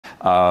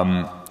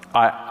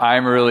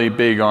I'm really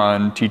big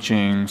on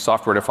teaching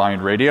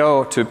software-defined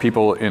radio to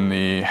people in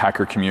the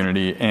hacker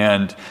community,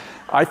 and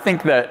I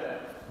think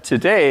that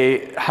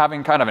today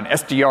having kind of an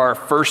SDR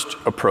first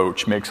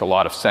approach makes a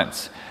lot of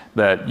sense.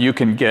 That you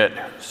can get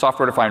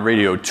software-defined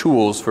radio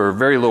tools for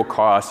very low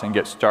cost and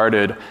get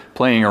started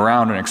playing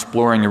around and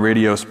exploring the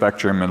radio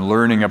spectrum and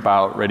learning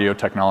about radio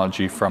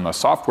technology from a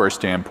software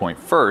standpoint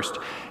first,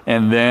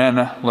 and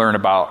then learn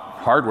about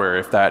hardware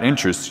if that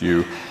interests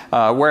you.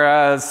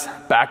 Whereas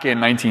back in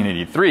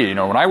 1983,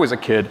 when I was a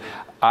kid,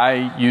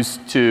 I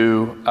used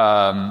to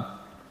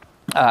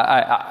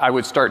I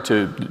would start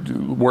to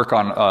work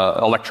on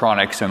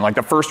electronics, and like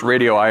the first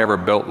radio I ever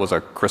built was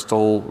a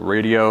crystal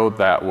radio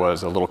that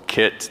was a little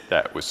kit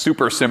that was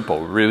super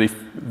simple, really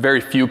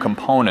very few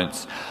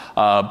components,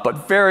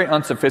 but very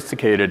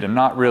unsophisticated and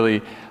not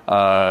really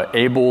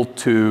able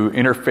to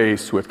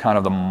interface with kind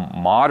of the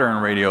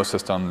modern radio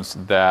systems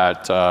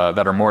that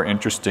are more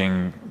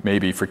interesting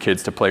maybe for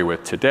kids to play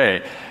with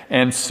today.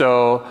 And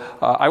so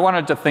I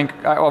wanted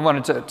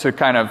to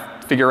kind of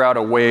figure out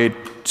a way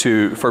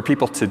for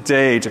people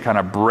today to kind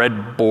of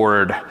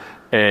breadboard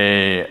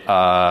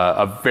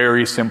a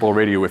very simple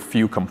radio with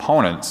few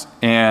components.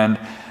 And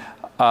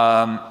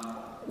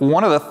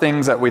one of the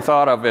things that we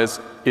thought of is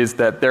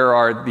that there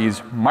are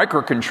these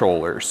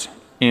microcontrollers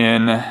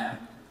in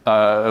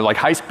like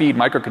high-speed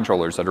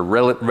microcontrollers that are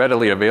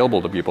readily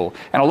available to people,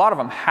 and a lot of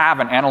them have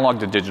an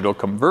analog to digital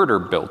converter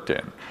built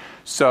in.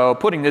 So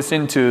putting this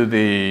into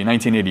the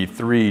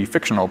 1983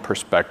 fictional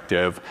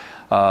perspective,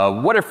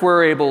 what if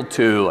we're able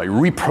to like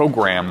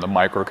reprogram the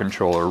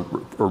microcontroller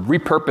or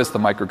repurpose the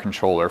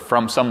microcontroller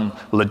from some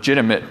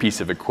legitimate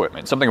piece of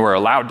equipment, something we're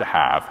allowed to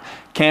have?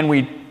 Can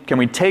we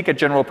take a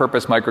general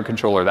purpose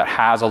microcontroller that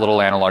has a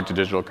little analog to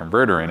digital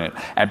converter in it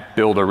and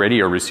build a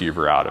radio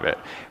receiver out of it?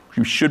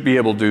 You should be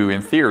able to,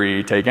 in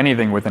theory, take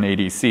anything with an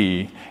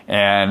ADC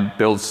and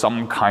build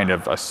some kind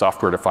of a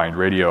software-defined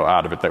radio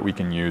out of it that we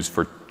can use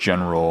for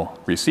general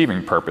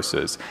receiving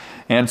purposes.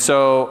 And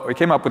so we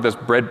came up with this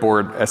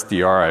breadboard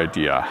SDR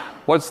idea.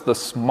 What's the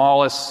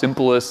smallest,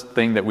 simplest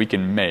thing that we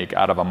can make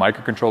out of a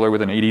microcontroller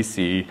with an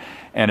ADC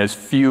and as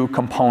few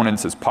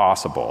components as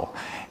possible?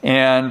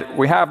 And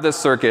we have this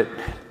circuit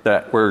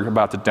that we're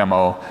about to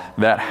demo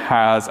that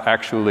has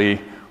actually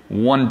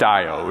one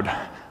diode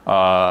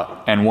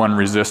and one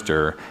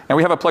resistor. And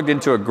we have it plugged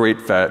into a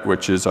GreatFET,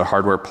 which is a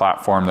hardware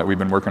platform that we've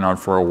been working on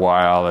for a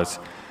while. It's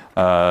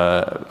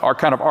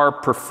our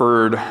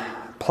preferred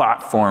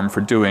platform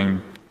for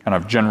doing kind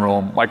of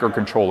general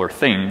microcontroller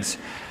things.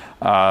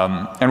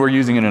 And we're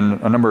using it in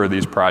a number of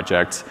these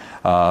projects.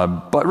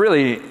 But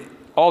really,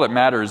 all that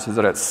matters is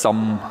that it's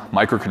some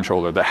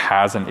microcontroller that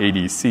has an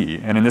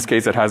ADC. And in this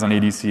case, it has an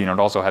ADC and it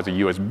also has a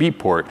USB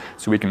port,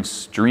 so we can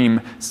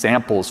stream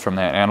samples from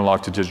that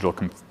analog to digital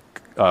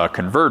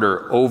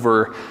converter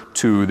over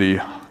to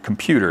the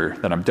computer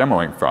that I'm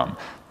demoing from.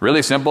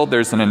 Really simple.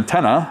 There's an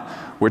antenna,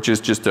 which is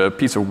just a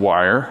piece of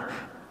wire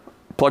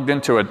plugged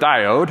into a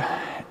diode,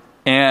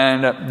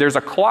 and there's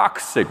a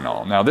clock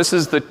signal. Now this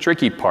is the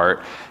tricky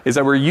part, is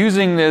that we're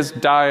using this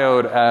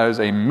diode as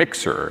a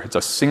mixer. It's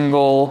a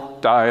single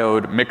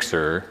diode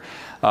mixer.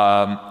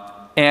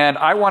 And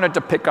I wanted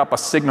to pick up a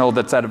signal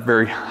that's at a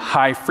very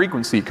high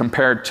frequency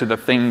compared to the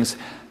things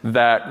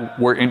that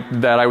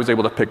I was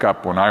able to pick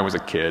up when I was a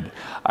kid.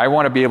 I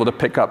want to be able to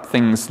pick up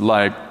things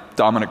like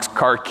Dominic's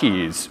car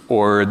keys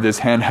or this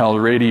handheld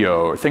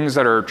radio, or things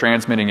that are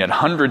transmitting at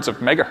hundreds of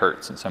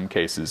megahertz in some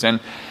cases.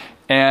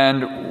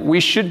 And we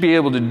should be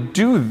able to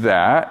do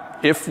that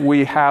if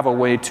we have a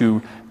way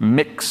to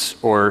mix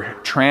or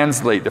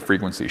translate the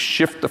frequency,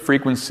 shift the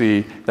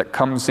frequency that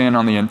comes in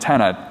on the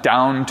antenna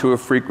down to a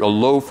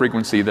low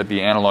frequency that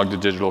the analog to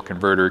digital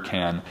converter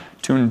can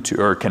tune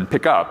to or can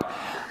pick up.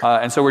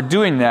 And so we're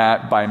doing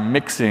that by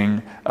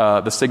mixing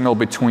the signal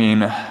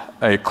between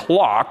a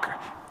clock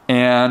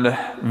and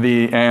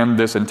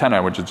this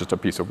antenna, which is just a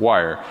piece of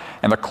wire.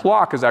 And the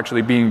clock is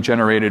actually being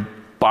generated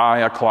by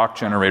a clock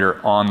generator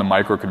on the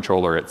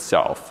microcontroller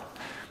itself.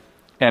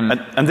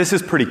 And this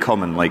is pretty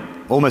common. Like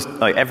almost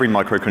like every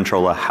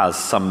microcontroller has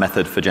some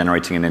method for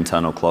generating an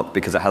internal clock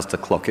because it has to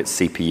clock its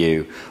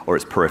CPU or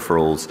its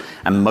peripherals.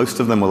 And most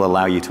of them will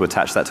allow you to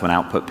attach that to an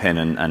output pin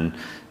and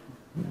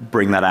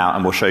bring that out,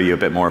 and we'll show you a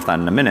bit more of that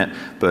in a minute.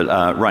 But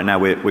right now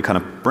we're kind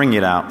of bringing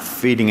it out,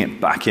 feeding it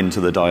back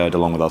into the diode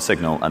along with our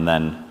signal, and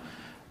then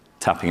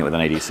tapping it with an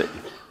ADC.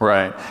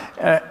 Right.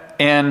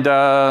 And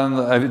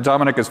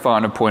Dominic is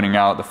fond of pointing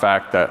out the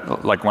fact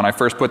that, like, when I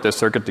first put this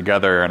circuit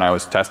together and I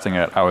was testing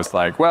it, I was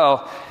like,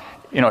 well,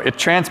 it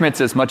transmits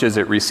as much as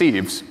it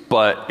receives,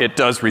 but it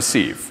does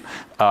receive.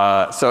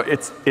 So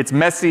it's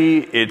messy.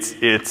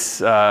 It's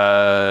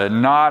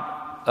not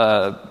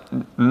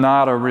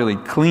a really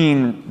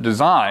clean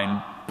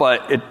design,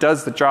 but it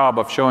does the job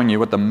of showing you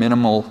what the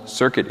minimal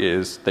circuit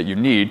is that you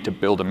need to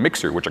build a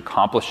mixer, which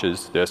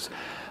accomplishes this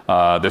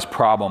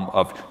problem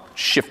of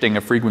shifting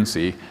a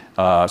frequency.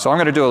 So I'm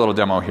going to do a little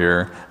demo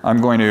here.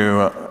 I'm going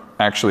to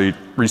actually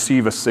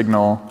receive a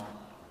signal.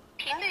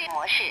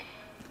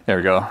 There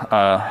we go.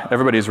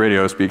 Everybody's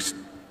radio speaks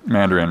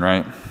Mandarin,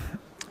 right?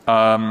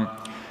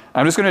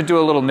 I'm just going to do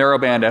a little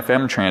narrowband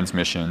FM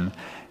transmission.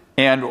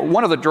 And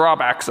one of the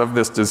drawbacks of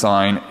this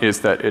design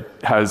is that it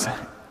has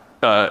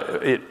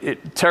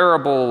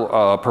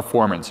terrible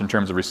performance in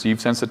terms of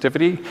receive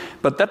sensitivity.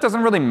 But that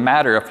doesn't really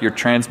matter if you're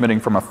transmitting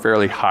from a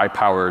fairly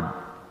high-powered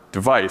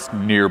device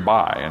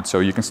nearby. And so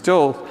you can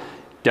still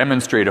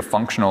demonstrate a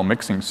functional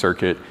mixing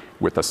circuit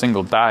with a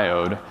single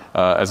diode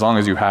as long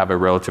as you have a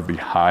relatively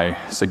high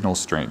signal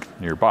strength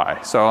nearby.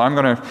 So I'm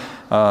going to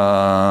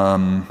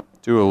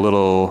do a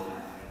little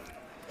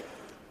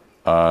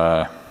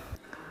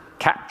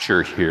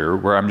capture here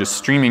where I'm just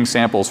streaming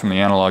samples from the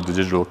analog to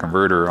digital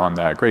converter on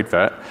that Great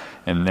FET.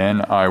 And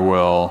then I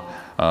will,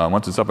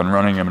 once it's up and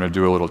running, I'm going to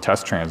do a little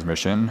test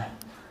transmission.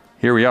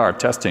 Here we are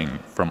testing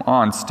from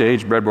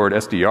on-stage breadboard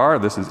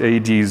SDR. This is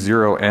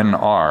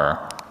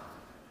AD0NR.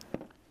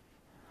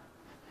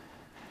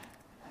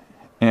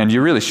 And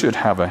you really should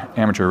have an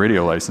amateur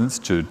radio license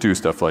to do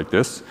stuff like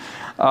this.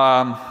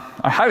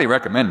 I highly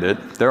recommend it.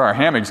 There are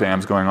ham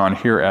exams going on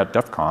here at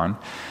DEF CON.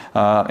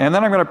 And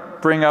then I'm going to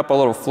bring up a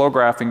little flow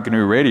graph in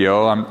GNU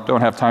Radio. I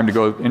don't have time to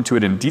go into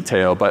it in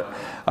detail, but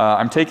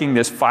I'm taking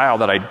this file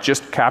that I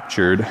just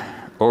captured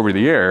over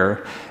the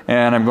air,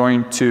 and I'm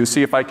going to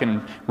see if I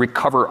can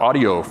recover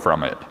audio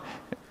from it.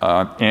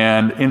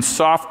 And in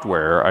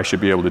software, I should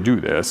be able to do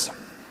this.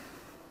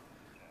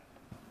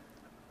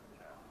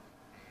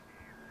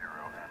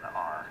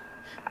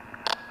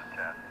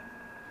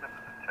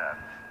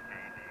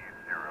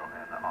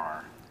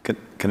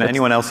 Can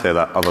anyone else hear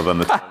that other than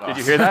the Did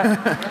you hear that?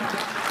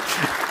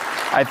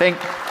 I think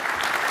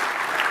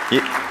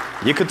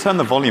you could turn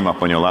the volume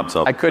up on your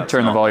laptop. I could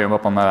turn the volume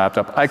up on my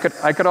laptop. I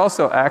could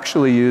also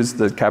actually use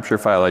the capture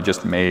file I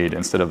just made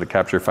instead of the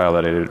capture file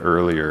that I did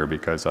earlier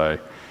because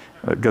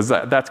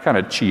that's kind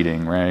of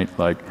cheating, right?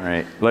 Like,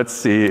 right. Let's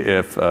see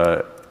if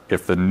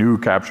the new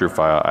capture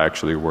file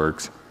actually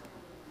works.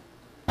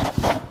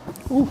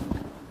 Ooh.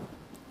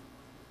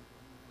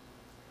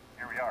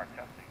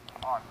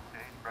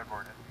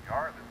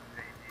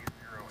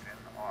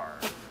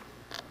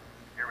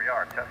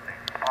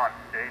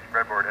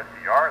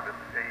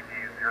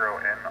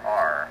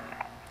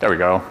 There we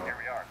go. Here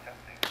we are,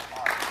 testing.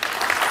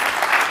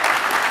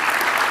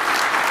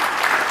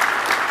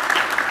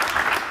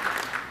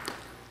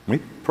 We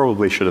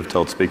probably should have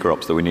told speaker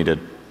ops that we needed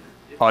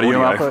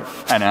audio output.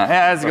 I know. Yeah,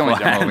 that's the only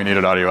demo we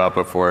needed audio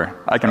output for.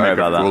 I can make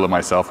a fool of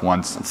myself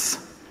once.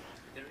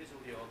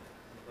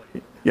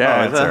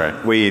 Yeah, that's all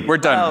right. We're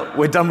done.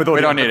 We're done with audio.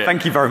 We don't need it.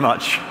 Thank you very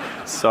much.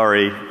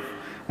 Sorry.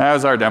 That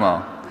was our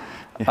demo.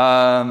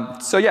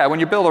 So yeah, when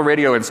you build a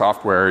radio in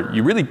software,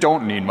 you really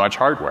don't need much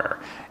hardware.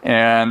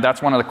 And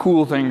that's one of the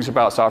cool things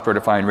about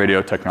software-defined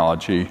radio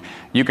technology.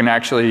 You can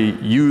actually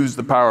use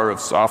the power of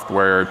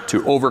software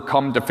to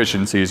overcome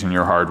deficiencies in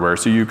your hardware,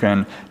 so you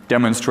can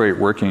demonstrate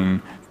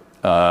working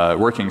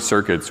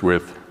circuits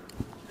with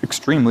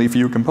extremely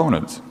few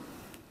components.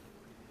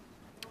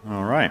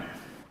 All right.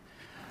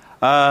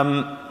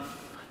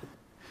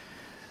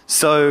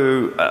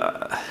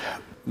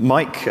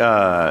 Mike,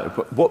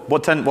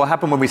 what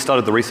happened when we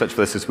started the research for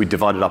this is we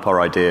divided up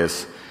our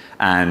ideas,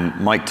 and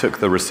Mike took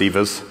the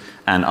receivers,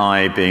 and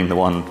I, being the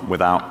one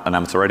without an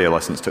amateur radio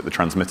license, took the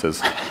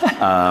transmitters.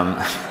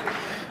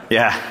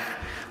 Yeah,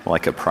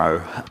 like a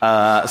pro.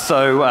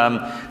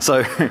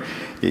 So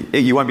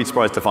you won't be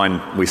surprised to find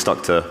we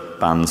stuck to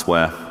bands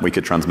where we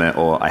could transmit,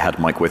 or I had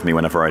Mike with me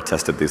whenever I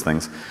tested these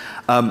things.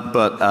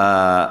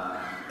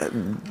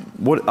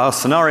 What our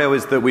scenario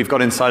is that we've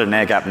got inside an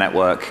air-gapped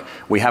network,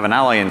 we have an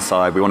ally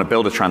inside, we want to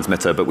build a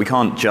transmitter, but we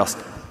can't just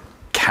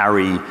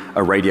carry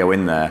a radio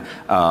in there.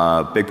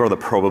 Big Brother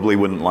probably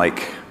wouldn't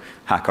like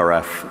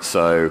HackRF,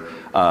 so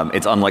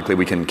it's unlikely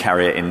we can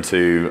carry it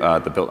into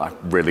the build. I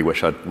really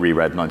wish I'd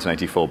reread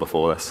 1984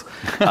 before this,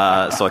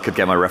 so I could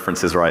get my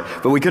references right.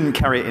 But we couldn't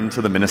carry it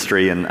into the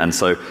ministry, and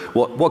so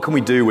what can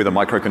we do with a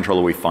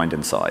microcontroller we find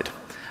inside?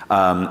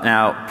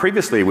 Now,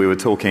 previously we were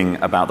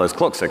talking about those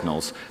clock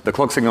signals. The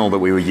clock signal that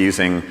we were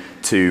using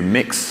to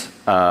mix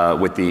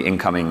with the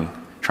incoming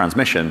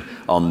transmission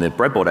on the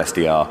breadboard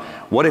SDR.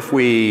 What if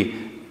we,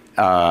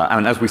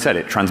 and as we said,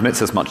 it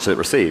transmits as much as it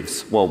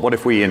receives. Well, what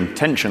if we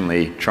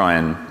intentionally try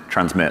and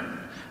transmit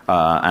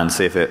and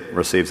see if it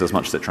receives as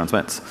much as it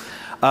transmits?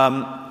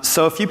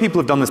 So a few people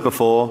have done this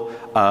before.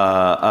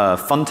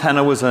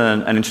 Funtenna was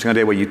an interesting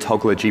idea where you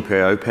toggle a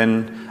GPIO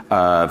pin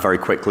very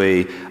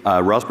quickly.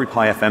 Raspberry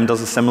Pi FM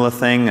does a similar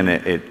thing, and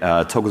it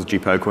toggles a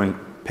GPIO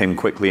pin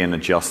quickly and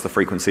adjusts the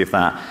frequency of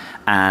that.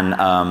 And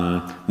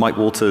Mike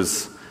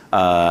Walters,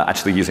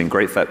 actually using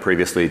Great FET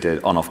previously,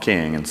 did on-off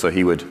keying, and so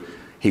he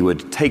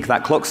would take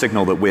that clock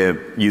signal that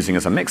we're using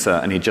as a mixer,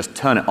 and he'd just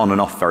turn it on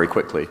and off very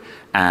quickly,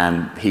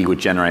 and he would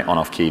generate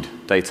on-off keyed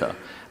data.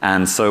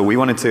 And so we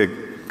wanted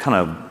to kind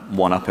of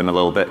one-up him a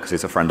little bit because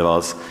he's a friend of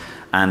ours.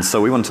 And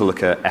so we wanted to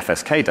look at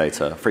FSK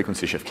data,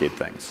 frequency shift keyed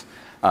things.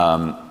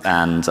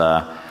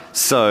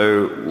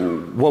 So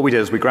what we did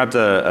is we grabbed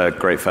a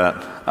Great FET,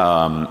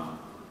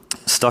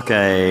 stuck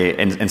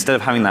instead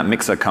of having that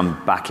mixer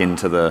come back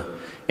into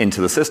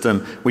the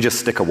system, we just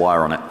stick a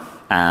wire on it.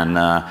 And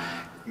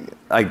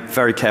I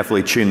very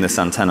carefully tuned this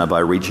antenna by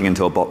reaching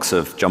into a box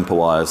of jumper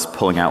wires,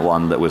 pulling out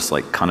one that was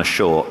like kind of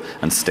short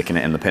and sticking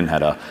it in the pin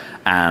header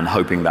and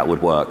hoping that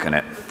would work, and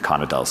it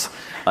kind of does.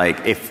 Like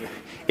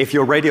if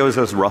your radio is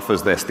as rough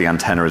as this, the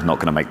antenna is not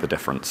going to make the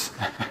difference.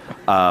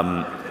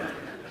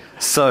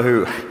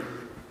 So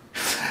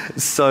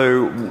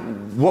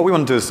what we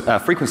want to do is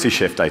frequency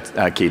shift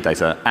key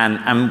data,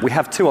 and we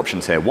have two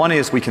options here. One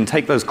is we can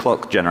take those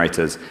clock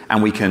generators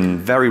and we can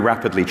very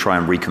rapidly try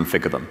and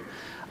reconfigure them.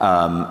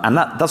 And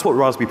that's what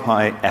Raspberry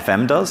Pi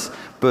FM does,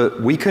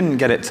 but we couldn't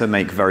get it to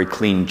make very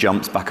clean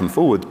jumps back and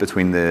forward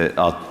between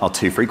our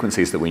two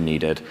frequencies that we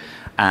needed.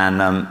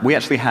 And we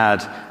actually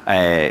had,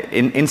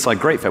 inside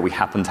GreatFet, we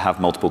happen to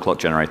have multiple clock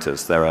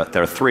generators. There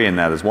are three in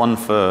there. There's one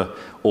for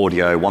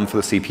audio, one for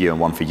the CPU, and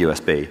one for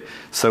USB.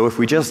 So if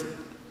we just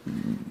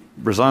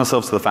resign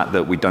ourselves to the fact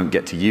that we don't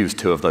get to use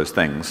two of those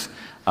things,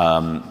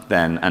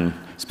 and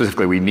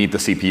specifically we need the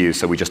CPU,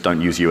 so we just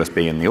don't use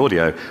USB in the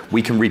audio,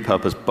 we can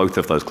repurpose both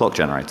of those clock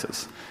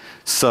generators.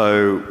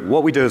 So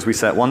what we do is we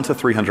set one to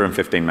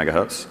 315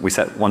 megahertz, we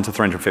set one to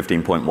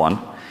 315.1,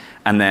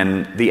 and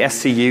then the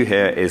SCU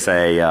here is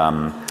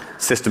a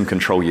system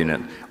control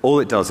unit. All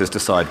it does is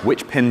decide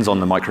which pins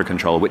on the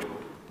microcontroller,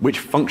 which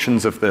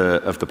functions of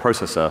the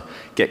processor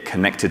get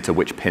connected to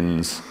which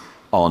pins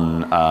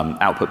on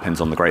output pins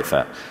on the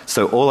GreatFet.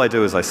 So all I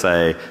do is I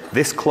say,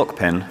 this clock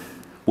pin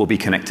will be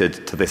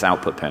connected to this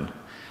output pin.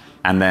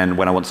 And then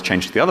when I want to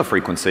change to the other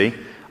frequency,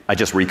 I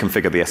just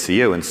reconfigure the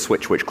SCU and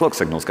switch which clock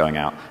signal's going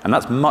out. And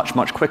that's much,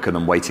 much quicker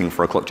than waiting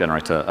for a clock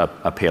generator,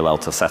 a PLL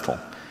to settle.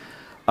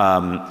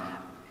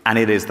 And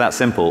it is that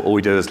simple. All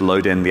we do is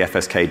load in the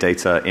FSK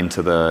data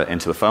into the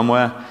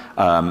firmware.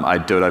 I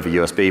do it over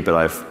USB, but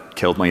I've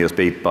killed my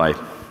USB by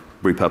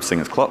repurposing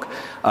its clock.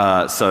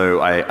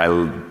 So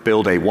I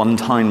build a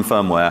one-time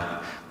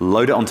firmware,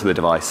 load it onto the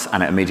device,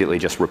 and it immediately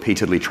just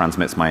repeatedly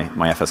transmits my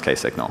FSK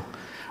signal.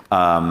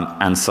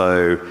 And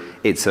so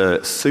it's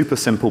a super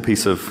simple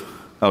piece of,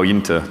 oh, you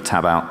need to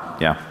tab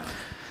out, yeah.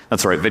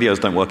 That's all right, videos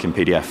don't work in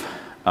PDF.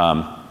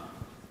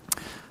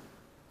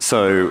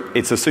 So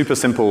it's a super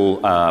simple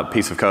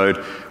piece of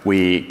code.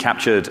 We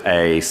captured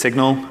a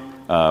signal.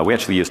 We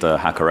actually used a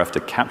HackRF to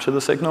capture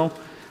the signal.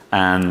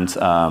 And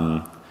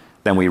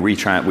then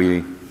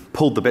we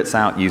pulled the bits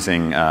out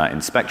using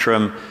in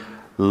Spectrum,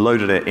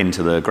 loaded it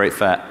into the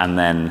GreatFet, and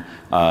then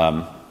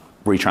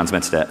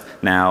retransmitted it.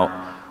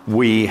 Now,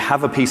 we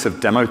have a piece of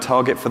demo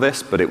target for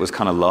this, but it was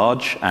kind of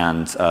large,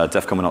 and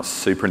DEF CON were not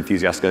super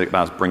enthusiastic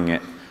about bringing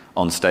it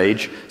on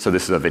stage. So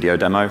this is a video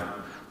demo.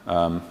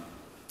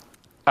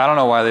 I don't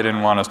know why they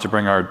didn't want us to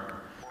bring our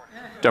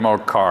demo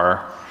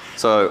car.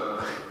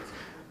 So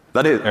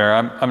that is. Here,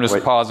 I'm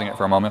just pausing it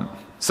for a moment.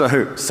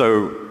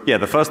 So yeah,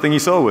 the first thing you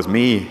saw was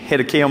me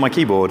hit a key on my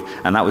keyboard,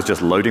 and that was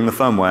just loading the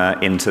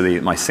firmware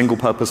into my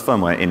single-purpose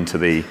firmware into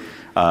the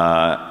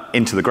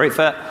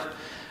GreatFet,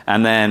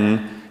 and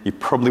then you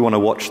probably want to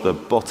watch the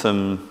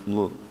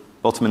bottom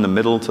in the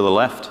middle to the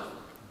left.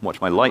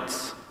 Watch my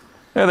lights.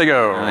 There they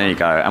go. And there you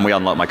go. And we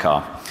unlock my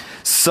car.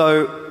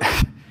 So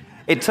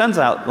it turns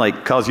out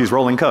like cars use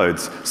rolling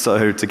codes.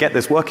 So to get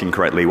this working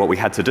correctly, what we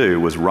had to do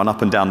was run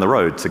up and down the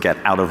road to get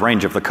out of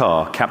range of the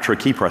car, capture a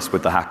key press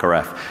with the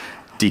HackRF,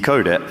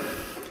 decode it,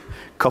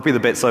 copy the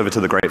bits over to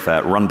the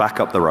GreatFet, run back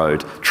up the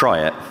road,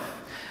 try it.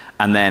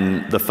 And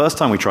then the first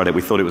time we tried it,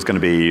 we thought it was going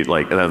to be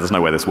like, there's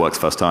no way this works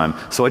first time.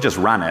 So I just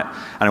ran it,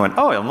 and I went,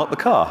 oh, I unlocked the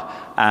car.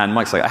 And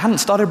Mike's like, I hadn't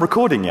started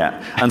recording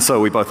yet. And so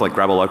we both like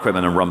grab all our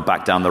equipment and run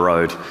back down the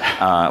road.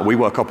 We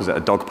work opposite a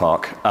dog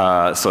park,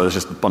 so there's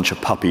just a bunch of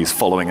puppies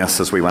following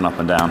us as we went up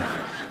and down.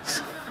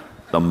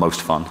 The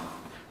most fun.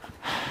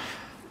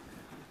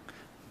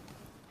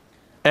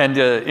 And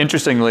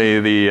interestingly,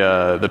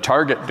 the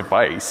target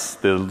device,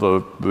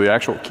 the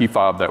actual key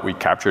fob that we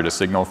captured a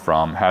signal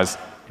from, has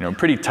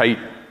pretty tight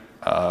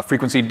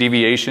frequency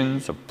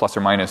deviations of plus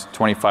or minus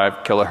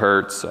 25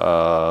 kilohertz,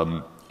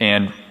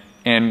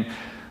 and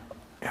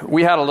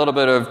we had a little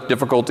bit of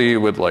difficulty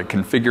with like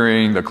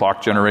configuring the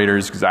clock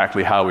generators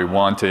exactly how we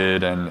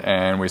wanted,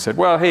 and we said,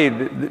 well, hey,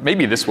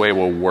 maybe this way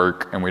will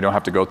work, and we don't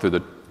have to go through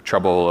the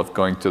trouble of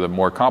going to the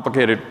more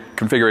complicated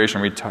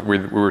configuration we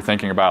were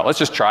thinking about. Let's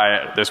just try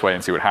it this way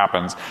and see what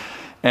happens.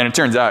 And it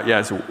turns out,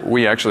 yes,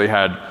 we actually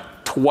had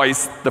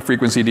twice the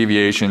frequency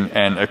deviation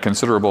and a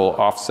considerable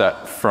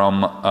offset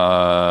from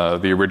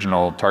the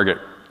original target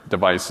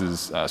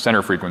device's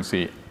center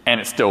frequency, and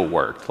it still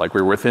worked. Like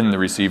we were within the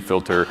receive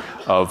filter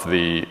of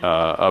the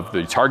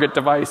target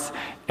device,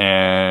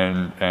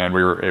 and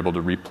we were able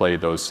to replay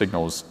those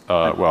signals.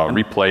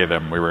 Replay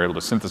them. We were able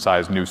to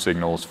synthesize new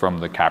signals from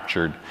the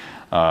captured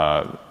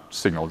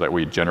signal that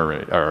we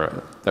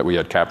that we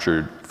had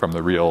captured from the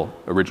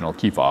original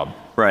key fob.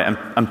 Right,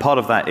 and part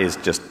of that is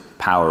just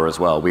power as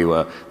well. We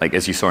were, like,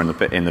 as you saw in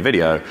the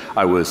video,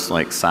 I was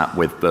like sat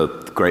with the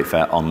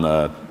GreatFet on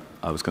the,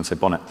 I was going to say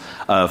bonnet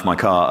of my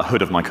car,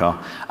 hood of my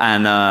car,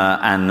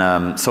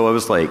 and so I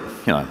was like,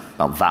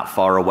 about that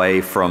far away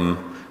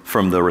from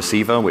the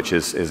receiver, which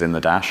is in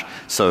the dash.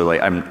 So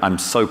like I'm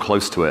so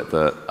close to it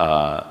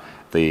that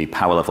the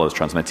power level it's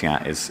transmitting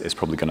at is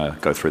probably going to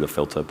go through the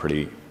filter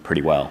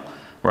pretty well.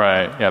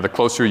 Right. Yeah. The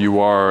closer you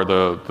are,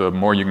 the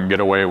more you can get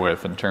away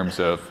with in terms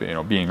of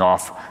being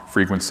off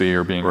frequency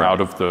or being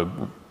out of the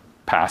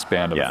pass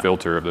band of the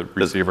filter of the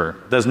receiver.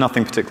 There's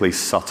nothing particularly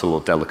subtle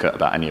or delicate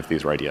about any of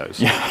these radios.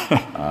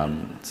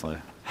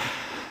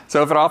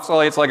 So if it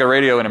oscillates like a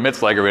radio and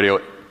emits like a radio,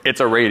 it's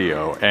a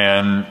radio,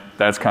 and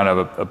that's kind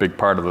of a big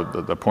part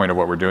of the point of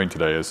what we're doing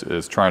today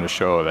is trying to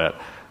show that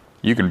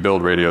you can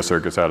build radio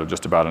circuits out of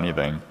just about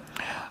anything.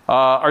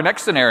 Our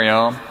next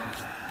scenario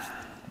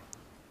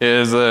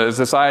is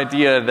this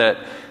idea that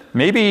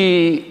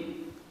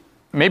maybe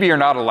you're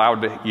not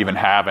allowed to even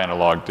have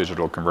analog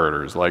digital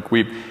converters. Like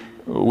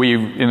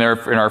in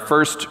our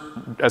first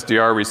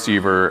SDR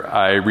receiver,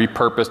 I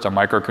repurposed a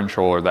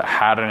microcontroller that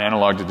had an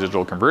analog to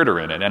digital converter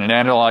in it. And an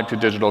analog to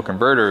digital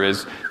converter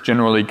is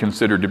generally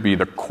considered to be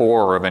the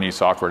core of any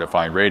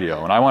software-defined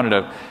radio. And I wanted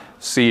to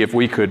see if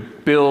we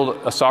could build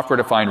a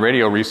software-defined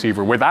radio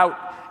receiver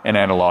without an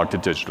analog to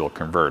digital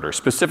converter.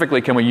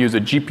 Specifically, can we use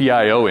a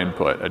GPIO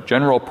input, a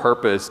general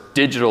purpose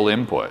digital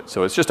input?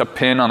 So it's just a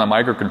pin on a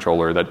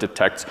microcontroller that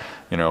detects,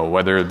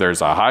 whether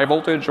there's a high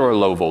voltage or a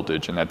low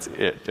voltage, and that's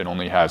it. It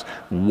only has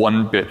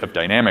 1 bit of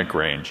dynamic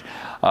range.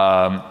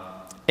 That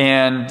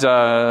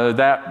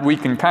we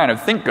can kind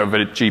of think of a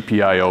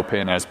GPIO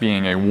pin as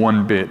being a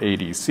 1-bit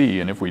ADC,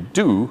 and if we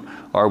do,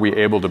 are we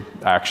able to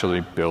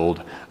actually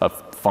build a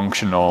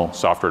functional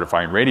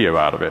software-defined radio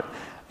out of it?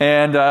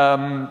 And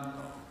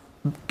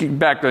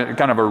back to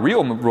kind of a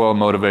real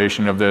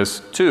motivation of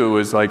this too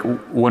is like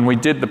when we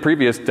did the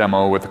previous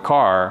demo with the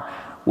car,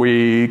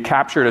 we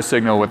captured a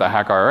signal with a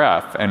hack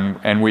RF,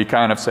 and we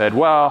kind of said,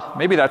 well,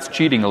 maybe that's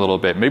cheating a little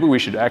bit. Maybe we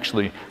should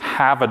actually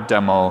have a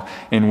demo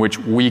in which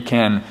we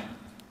can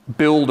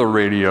build a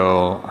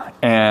radio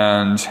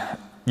and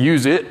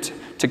use it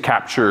to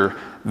capture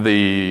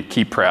the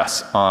key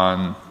press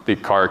on the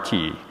car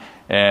key.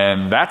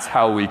 And that's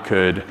how we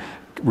could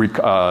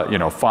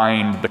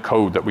find the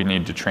code that we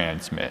need to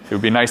transmit. It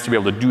would be nice to be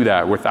able to do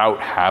that without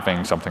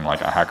having something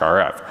like a hack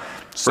RF.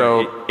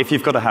 So if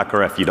you've got a hack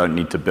RF, you don't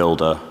need to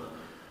build a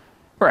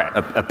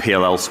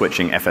PLL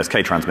switching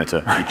FSK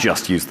transmitter. You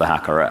just use the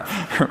hack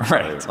RF.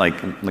 Right. So it's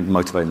like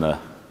motivating the.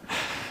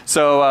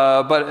 So,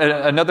 but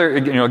another,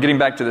 getting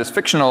back to this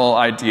fictional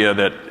idea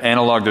that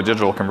analog to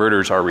digital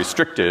converters are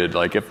restricted.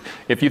 Like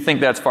if you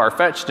think that's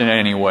far-fetched in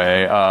any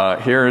way,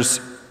 here's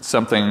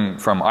something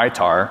from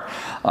ITAR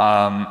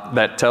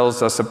that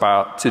tells us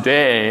about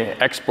today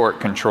export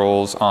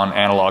controls on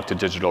analog to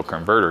digital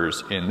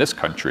converters in this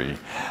country.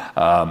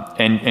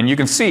 And you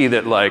can see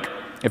that, like,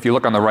 if you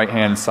look on the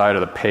right-hand side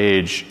of the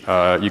page,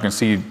 you can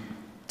see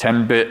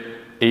 10-bit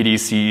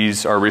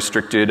ADCs are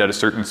restricted at a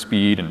certain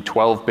speed, and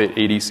 12-bit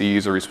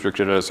ADCs are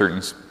restricted at a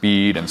certain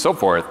speed, and so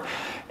forth.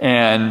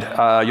 And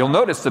you'll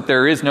notice that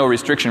there is no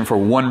restriction for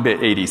 1-bit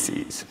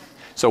ADCs.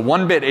 So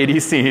 1-bit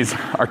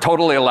ADCs are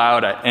totally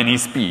allowed at any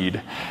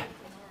speed,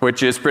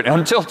 which is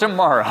until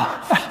tomorrow.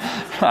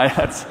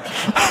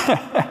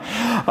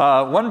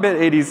 1-bit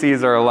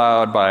ADCs are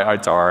allowed by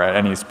ITAR at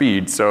any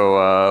speed,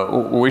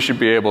 so we should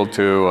be able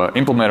to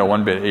implement a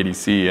 1-bit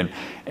ADC.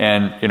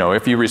 And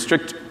if you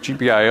restrict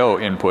GPIO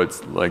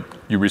inputs, like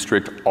you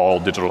restrict all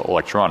digital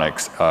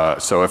electronics.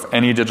 So if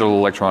any digital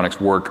electronics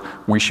work,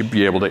 we should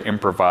be able to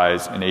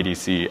improvise an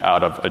ADC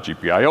out of a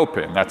GPIO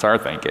pin. That's our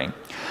thinking.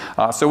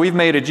 So we've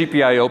made a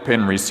GPIO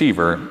pin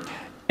receiver,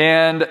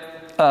 and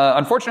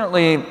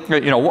unfortunately,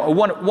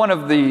 one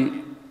of the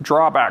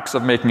drawbacks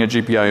of making a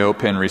GPIO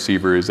pin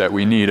receiver is that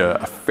we need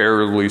a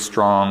fairly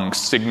strong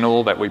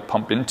signal that we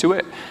pump into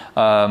it.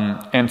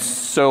 And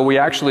so we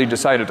actually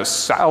decided to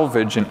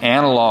salvage an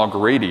analog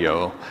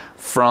radio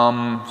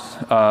from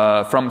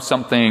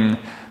something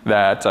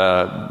that's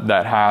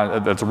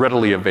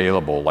readily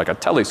available, like a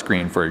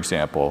telescreen, for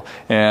example.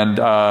 And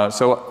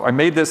so I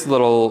made this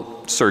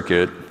little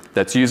circuit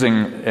that's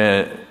using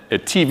a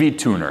TV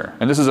tuner.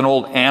 And this is an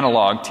old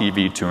analog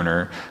TV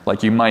tuner,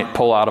 like you might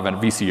pull out of a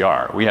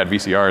VCR. We had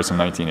VCRs in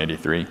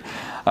 1983.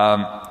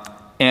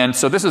 And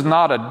so this is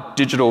not a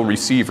digital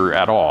receiver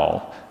at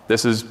all.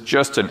 This is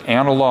just an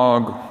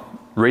analog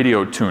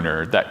radio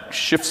tuner that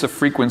shifts the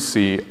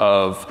frequency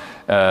of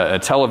a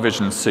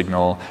television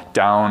signal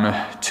down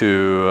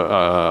to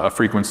a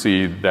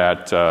frequency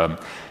that a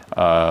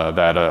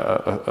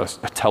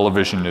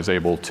television is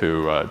able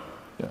to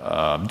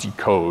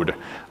decode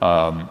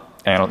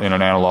in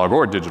an analog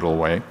or digital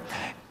way.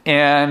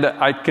 And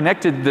I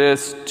connected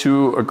this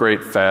to a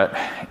great FET,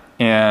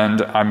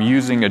 and I'm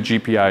using a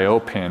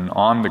GPIO pin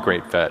on the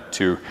great FET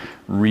to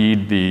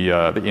read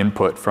the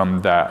input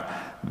from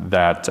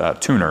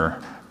that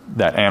tuner,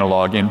 that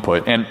analog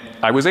input. And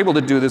I was able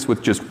to do this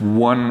with just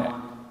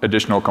one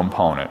additional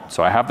component.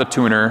 So I have the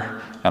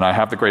tuner, and I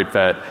have the great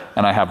FET,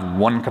 and I have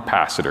one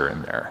capacitor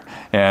in there.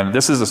 And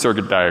this is a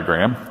circuit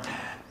diagram.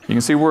 You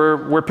can see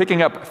we're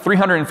picking up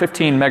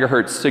 315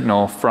 megahertz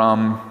signal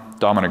from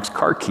Dominic's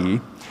car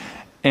key,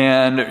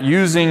 and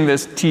using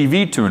this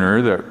TV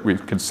tuner that we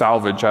can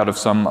salvage out of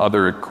some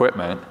other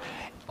equipment,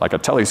 like a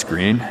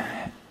telescreen,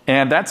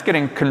 And that's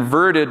getting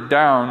converted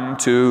down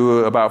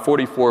to about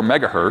 44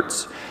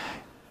 megahertz.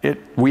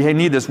 We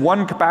need this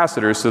one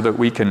capacitor so that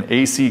we can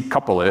AC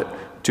couple it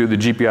to the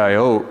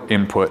GPIO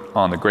input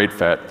on the grate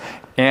FET.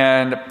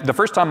 And the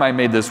first time I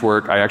made this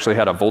work, I actually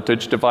had a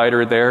voltage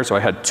divider there, so I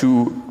had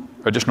 2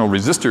 additional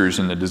resistors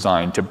in the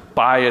design to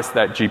bias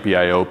that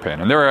GPIO pin.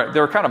 And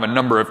there are kind of a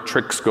number of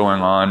tricks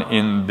going on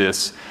in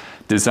this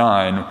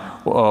design.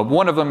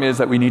 One of them is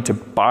that we need to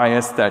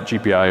bias that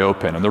GPIO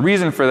pin. And the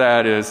reason for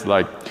that is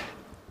like,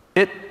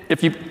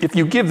 if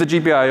you give the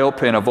GPIO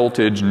pin a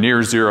voltage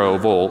near 0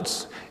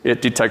 volts,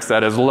 it detects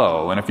that as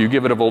low. And if you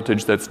give it a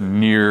voltage that's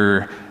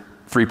near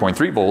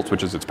 3.3 volts,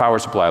 which is its power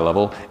supply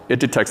level, it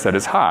detects that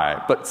as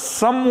high. But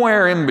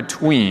somewhere in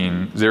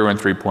between 0 and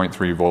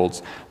 3.3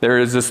 volts, there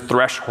is this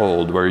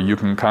threshold where you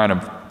can kind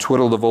of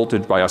twiddle the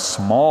voltage by a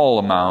small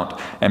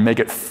amount and make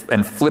it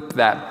and flip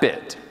that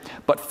bit.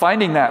 But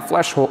finding that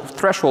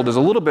threshold is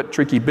a little bit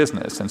tricky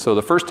business. And so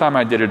the first time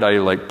I did it, I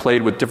like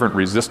played with different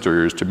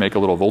resistors to make a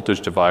little voltage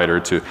divider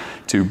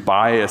to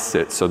bias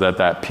it so that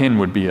that pin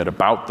would be at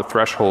about the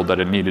threshold that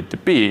it needed to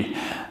be.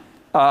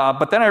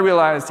 But then I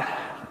realized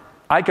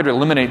I could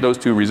eliminate those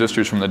 2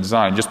 resistors from the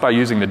design just by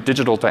using the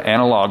digital to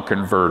analog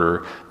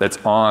converter that's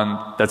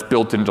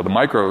built into the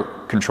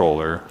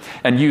microcontroller,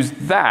 and use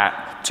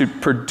that to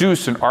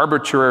produce an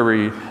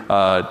arbitrary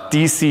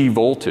DC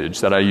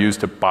voltage that I use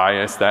to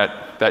bias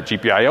that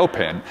GPIO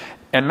pin.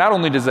 And not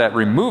only does that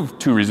remove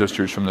 2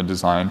 resistors from the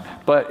design,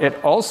 but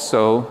it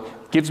also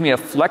gives me a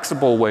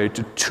flexible way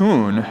to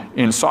tune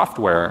in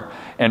software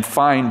and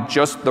find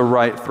just the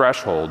right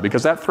threshold,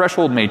 because that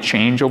threshold may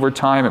change over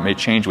time. It may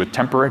change with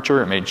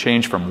temperature. It may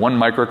change from one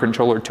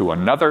microcontroller to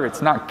another.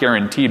 It's not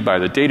guaranteed by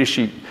the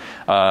datasheet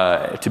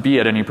to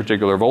be at any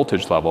particular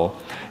voltage level.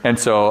 And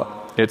so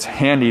it's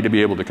handy to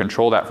be able to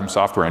control that from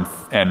software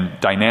and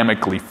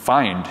dynamically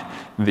find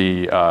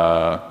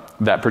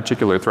that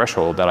particular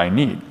threshold that I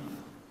need.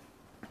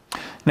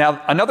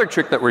 Now, another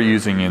trick that we're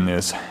using in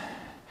this,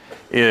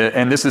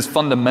 and this is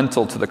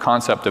fundamental to the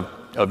concept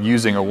of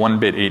using a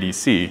 1-bit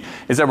ADC,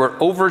 is that we're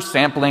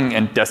oversampling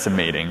and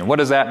decimating. And what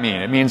does that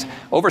mean? It means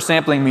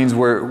oversampling means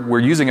we're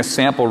using a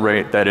sample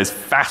rate that is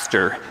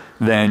faster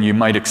than you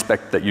might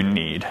expect that you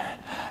need.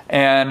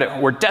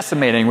 And we're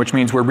decimating, which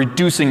means we're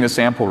reducing the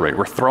sample rate.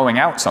 We're throwing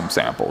out some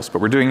samples, but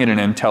we're doing it in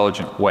an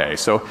intelligent way.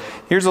 So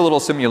here's a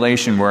little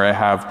simulation where I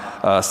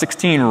have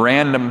 16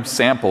 random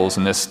samples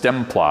in this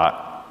stem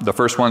plot. The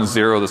first one's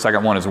 0, the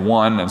second one is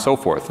 1, and so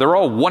forth. They're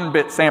all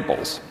 1-bit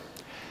samples.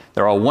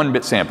 They're all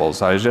 1-bit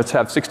samples. I just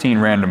have 16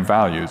 random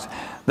values.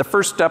 The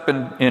first step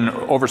in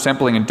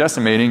oversampling and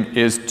decimating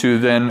is to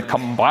then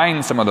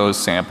combine some of those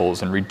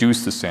samples and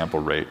reduce the sample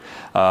rate.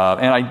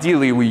 And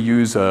ideally, we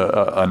use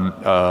some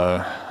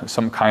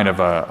kind of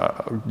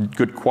a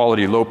good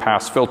quality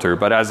low-pass filter.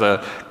 But as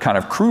a kind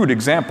of crude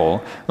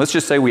example, let's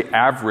just say we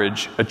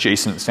average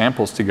adjacent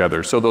samples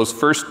together. So those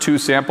first 2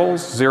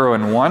 samples, 0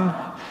 and 1,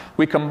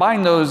 we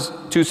combine those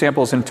 2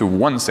 samples into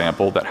one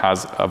sample that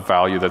has a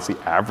value that's the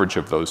average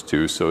of those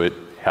 2. So it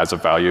has a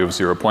value of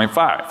 0.5.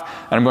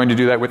 And I'm going to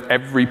do that with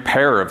every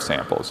pair of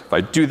samples. If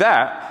I do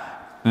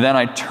that, then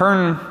I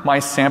turn my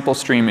sample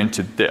stream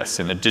into this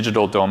in the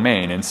digital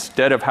domain.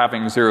 Instead of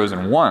having 0s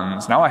and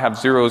 1s, now I have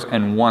 0s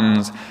and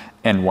 1s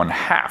and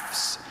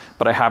 1/2s.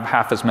 But I have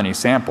half as many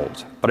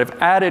samples. But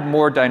I've added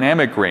more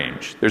dynamic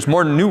range. There's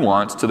more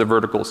nuance to the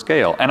vertical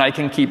scale. And I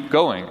can keep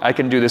going. I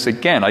can do this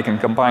again. I can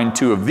combine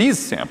 2 of these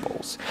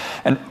samples.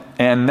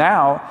 And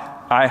now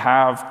I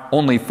have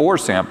only 4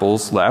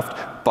 samples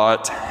left,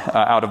 but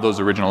out of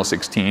those original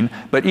 16.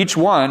 But each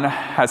one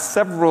has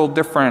several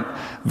different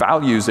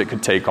values it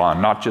could take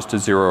on, not just a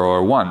 0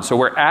 or 1. So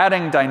we're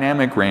adding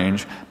dynamic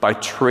range by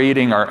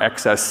trading our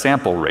excess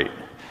sample rate.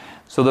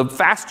 So the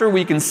faster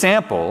we can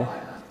sample,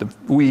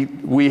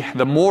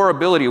 the more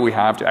ability we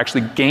have to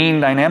actually gain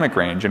dynamic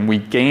range, and we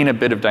gain a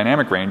bit of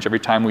dynamic range every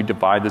time we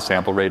divide the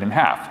sample rate in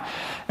half.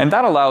 And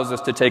that allows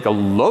us to take a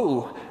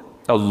low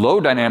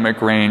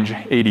dynamic range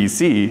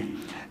ADC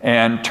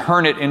and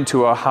turn it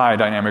into a high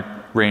dynamic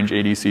range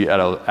ADC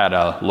at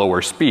a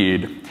lower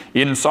speed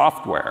in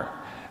software,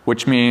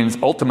 which means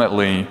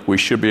ultimately we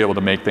should be able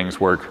to make things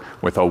work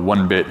with a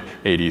 1-bit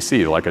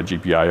ADC, like a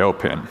GPIO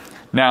pin.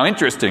 Now,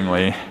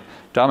 interestingly,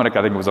 Dominic,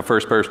 I think, was the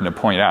first person to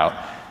point out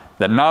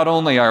that not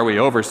only are we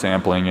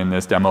oversampling in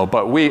this demo,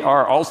 but we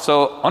are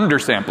also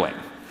undersampling.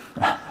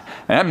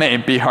 And that may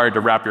be hard to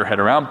wrap your head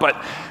around,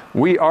 but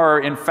we are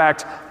in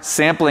fact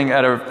sampling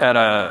at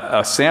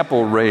a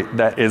sample rate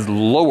that is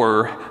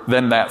lower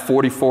than that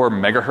 44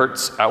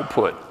 megahertz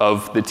output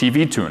of the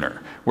TV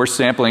tuner. We're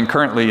sampling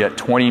currently at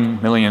 20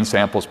 million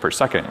samples per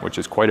second, which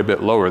is quite a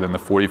bit lower than the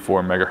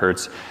 44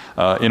 megahertz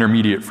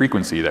intermediate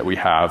frequency that we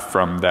have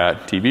from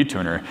that TV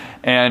tuner.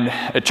 And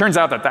it turns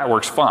out that that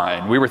works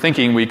fine. We were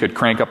thinking we could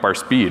crank up our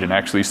speed and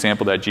actually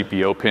sample that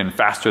GPIO pin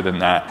faster than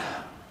that,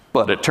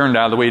 but it turned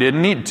out that we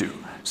didn't need to.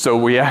 So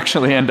we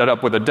actually ended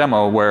up with a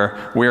demo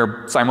where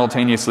we're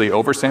simultaneously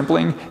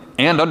oversampling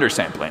and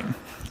undersampling.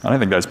 And I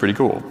think that's pretty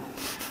cool.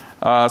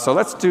 So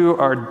let's do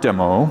our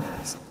demo.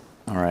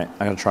 All right,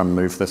 I gotta try and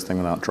move this thing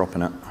without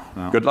dropping it.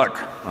 No. Good luck.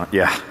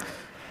 Yeah.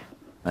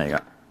 There you go.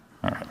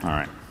 All right. All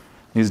right.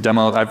 These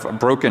demos, I've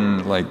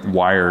broken like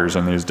wires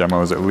in these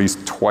demos at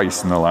least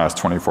twice in the last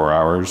 24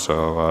 hours,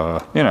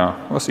 so you know,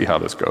 we'll see how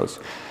this goes.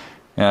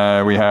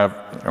 We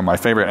have my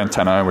favorite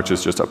antenna, which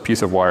is just a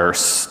piece of wire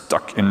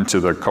stuck into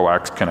the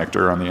coax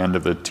connector on the end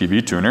of the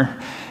TV tuner.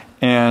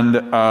 And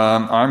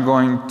I'm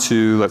going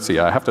to, let's see,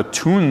 I have to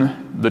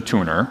tune the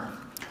tuner,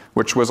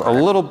 which was a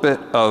little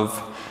bit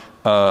of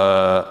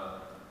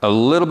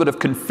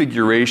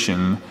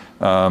configuration.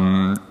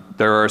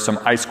 There are some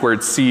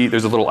I2C,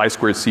 there's a little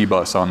I2C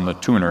bus on the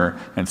tuner,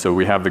 and so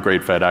we have the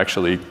Great Fed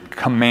actually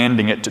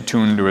commanding it to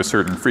tune to a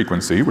certain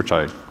frequency, which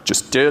I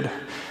just did.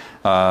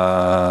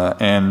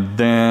 And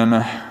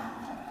then,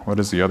 what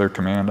is the other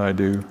command I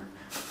do?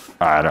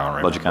 I don't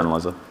remember. Logic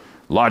analyzer.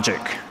 Logic,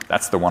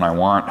 that's the one I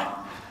want.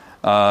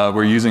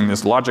 We're using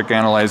this logic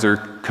analyzer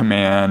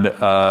command,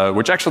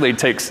 which actually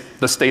takes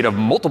the state of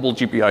multiple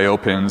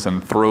GPIO pins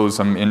and throws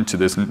them into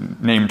this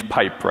named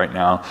pipe right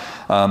now.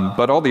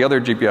 But all the other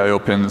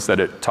GPIO pins that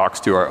it talks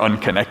to are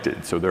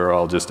unconnected, so they're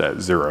all just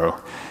at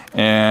 0.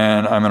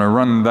 And I'm going to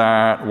run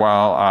that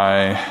while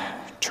I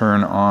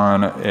turn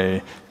on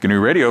a GNU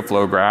radio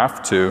flow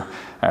graph to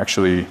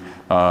actually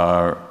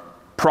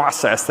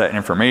process that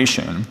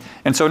information.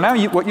 And so now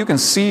what you can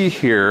see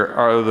here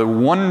are the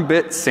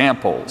 1-bit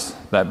samples,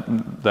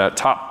 that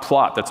top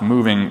plot that's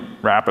moving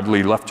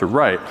rapidly left to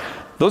right.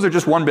 Those are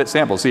just 1-bit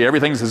samples. See,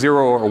 everything's a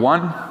 0 or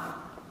 1.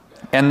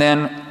 And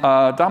then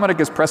Dominic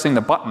is pressing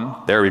the button,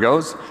 there he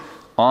goes,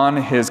 on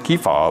his key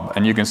fob.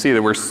 And you can see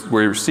that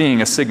we're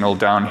seeing a signal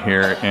down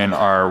here in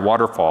our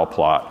waterfall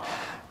plot.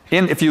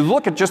 If you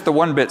look at just the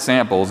 1-bit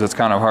samples, it's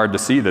kind of hard to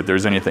see that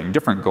there's anything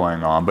different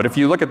going on. But if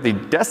you look at the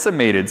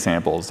decimated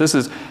samples, this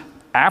is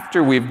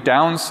after we've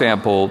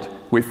downsampled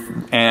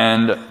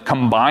and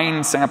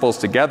combined samples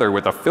together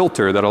with a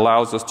filter that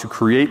allows us to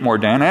create more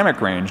dynamic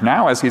range.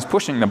 Now as he's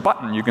pushing the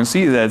button, you can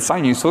see that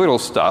sinusoidal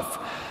stuff.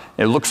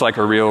 It looks like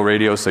a real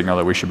radio signal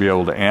that we should be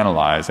able to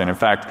analyze. And in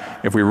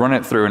fact, if we run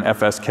it through an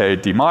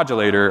FSK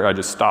demodulator, I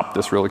just stopped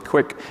this really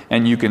quick,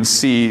 and you can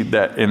see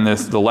that in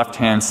the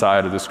left-hand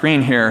side of the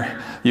screen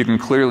here, you can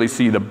clearly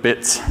see the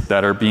bits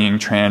that are being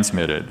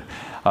transmitted.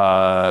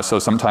 So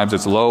sometimes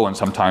it's low and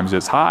sometimes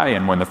it's high,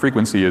 and when the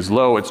frequency is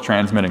low, it's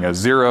transmitting a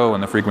 0,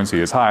 and the frequency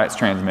is high, it's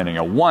transmitting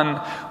a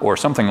 1, or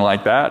something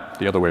like that,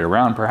 the other way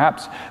around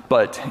perhaps.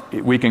 But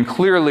we can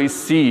clearly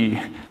see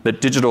the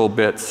digital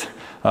bits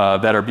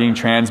that are being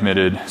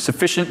transmitted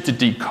sufficient to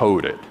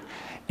decode it.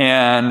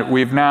 And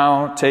we've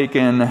now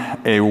taken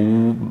a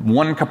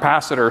 1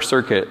 capacitor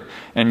circuit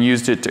and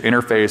used it to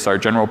interface our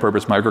general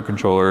purpose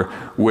microcontroller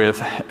with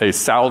a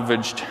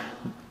salvaged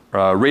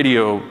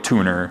radio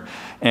tuner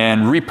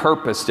and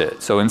repurposed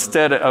it. So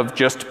instead of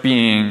just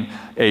being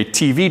a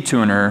TV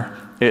tuner,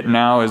 it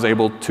now is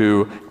able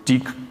to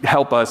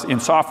help us in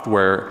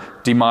software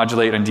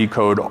demodulate and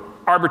decode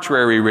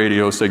arbitrary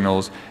radio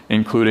signals,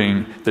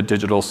 including the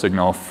digital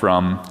signal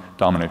from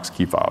Dominic's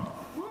key fob.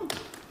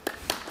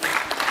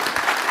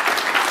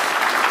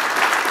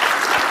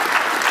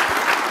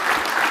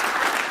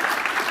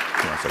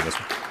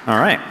 All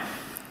right.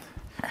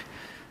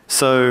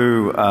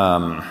 So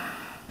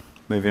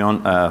moving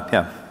on,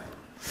 yeah.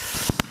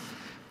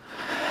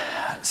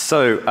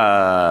 So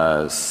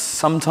a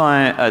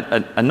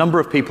number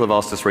of people have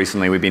asked us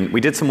recently.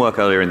 We did some work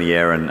earlier in the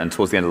year and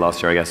towards the end of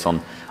last year, I guess,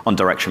 on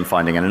direction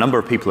finding, and a number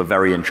of people are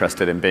very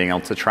interested in being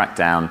able to track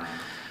down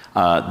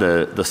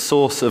the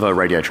source of a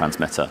radio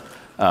transmitter.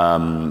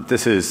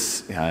 This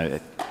is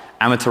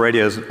amateur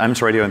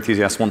radio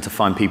enthusiasts want to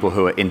find people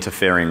who are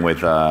interfering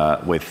with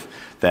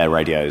their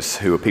radios,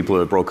 who are people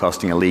who are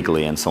broadcasting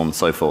illegally, and so on and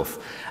so forth.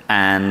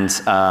 And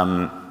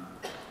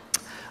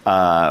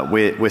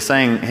we're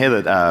saying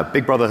here that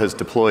Big Brother has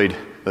deployed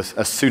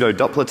a pseudo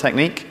Doppler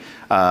technique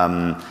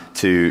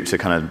to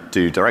kind of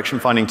do direction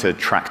finding to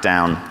track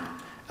down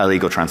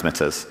illegal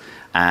transmitters.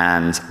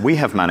 And we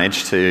have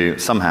managed to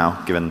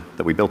somehow, given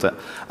that we built it,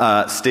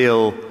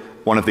 steal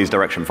one of these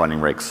direction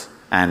finding rigs.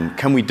 And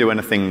can we do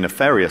anything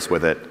nefarious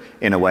with it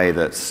in a way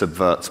that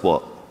subverts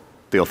what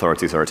the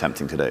authorities are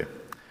attempting to do?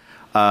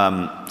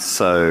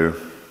 So,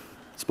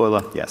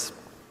 spoiler, yes.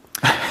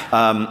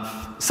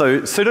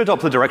 So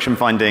pseudo-Doppler direction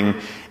finding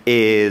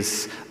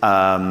is,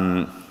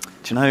 do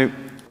you know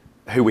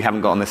who we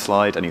haven't got on this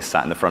slide? And he's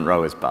sat in the front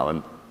row is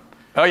Ballant.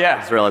 Oh yeah. I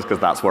just realized because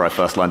that's where I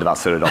first learned about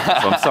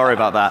pseudo-Doppler, so I'm sorry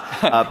about that.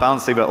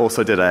 Ballant Siebert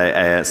also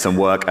did some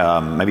work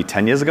maybe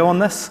 10 years ago on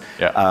this.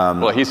 Yeah.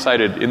 Well, he's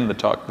cited in the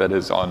talk that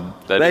is on.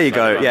 There you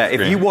go. Yeah,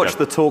 if you watch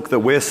the talk that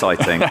we're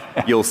citing,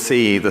 you'll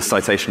see the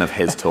citation of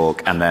his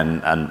talk, and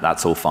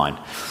that's all fine,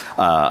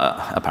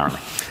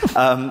 apparently.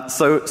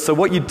 So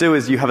what you do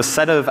is you have a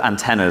set of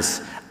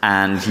antennas,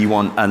 and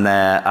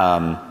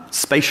they're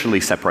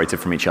spatially separated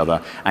from each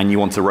other, and you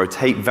want to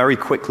rotate very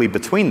quickly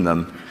between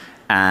them,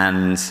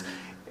 and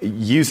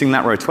using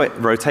that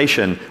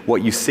rotation,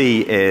 what you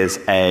see is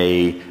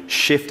a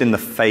shift in the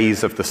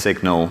phase of the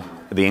signal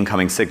the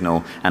incoming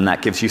signal, and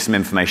that gives you some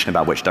information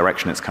about which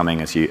direction it's coming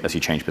as you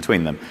change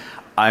between them.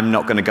 I'm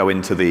not going to go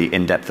into the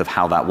in-depth of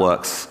how that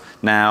works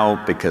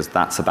now, because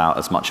that's about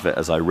as much of it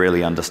as I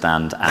really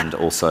understand, and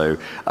also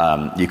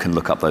you can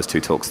look up those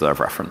 2 talks that I've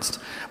referenced.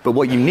 But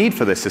what you need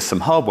for this is some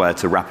hardware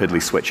to rapidly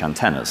switch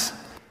antennas.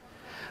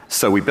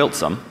 So we built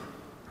some.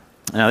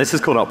 Now this is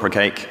called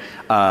OperaCake.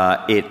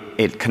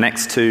 It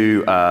connects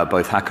to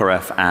both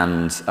HackerF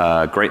and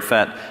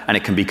GreatFET, and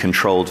it can be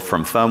controlled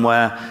from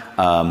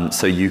firmware.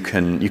 So you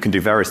can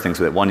do various things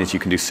with it. One is you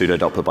can do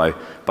pseudo-Doppler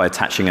by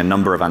attaching a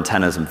number of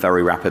antennas and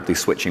very rapidly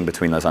switching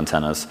between those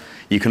antennas.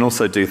 You can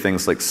also do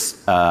things like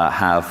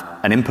have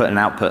an input and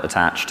output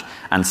attached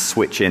and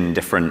switch in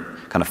different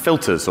kind of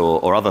filters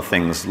or other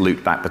things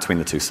looped back between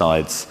the 2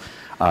 sides,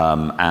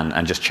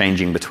 and just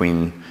changing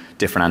between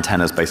different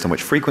antennas based on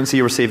which frequency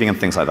you're receiving and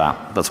things like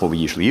that. That's what we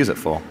usually use it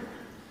for.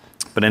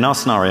 But in our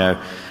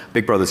scenario,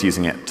 Big Brother's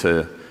using it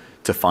to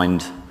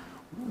find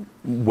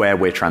where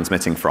we're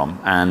transmitting from.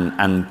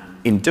 And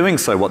in doing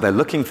so, what they're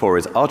looking for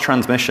is our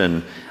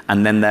transmission,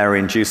 and then they're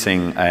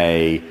inducing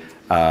or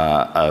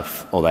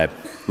they're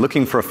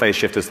looking for a phase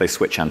shift as they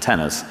switch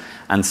antennas.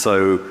 And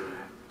so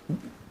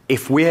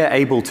if we're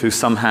able to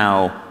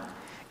somehow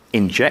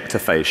inject a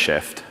phase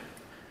shift,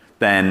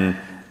 then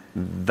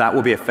that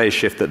will be a phase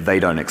shift that they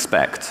don't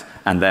expect,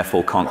 and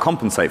therefore can't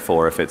compensate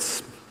for if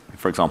it's,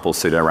 for example,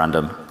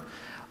 pseudo-random.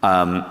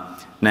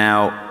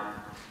 Now,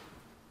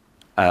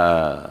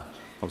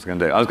 what was I going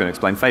to do? I was going to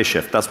explain phase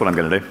shift. That's what I'm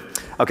going to do.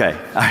 Okay,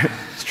 I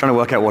was trying to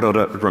work out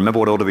remember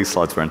what order these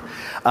slides were in.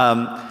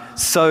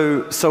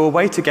 So a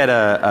way to get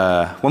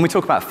when we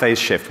talk about phase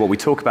shift, what we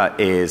talk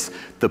about is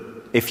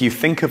if you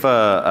think of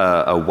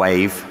a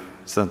wave,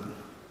 so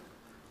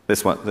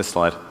this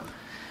slide.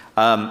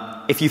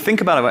 If you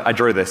think about it, I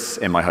drew this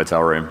in my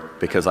hotel room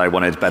because I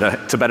wanted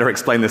to better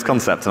explain this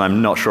concept, and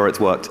I'm not sure it's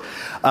worked.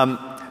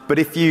 But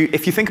if you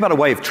think about a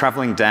wave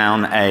traveling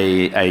down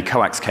a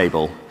coax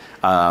cable,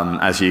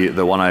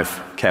 the one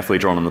I've carefully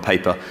drawn on the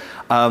paper,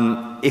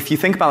 if you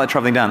think about it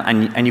traveling down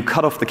and you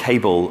cut off the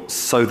cable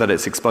so that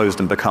it's exposed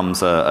and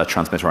becomes a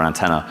transmitter or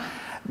antenna,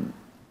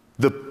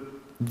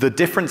 the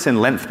difference in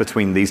length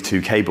between these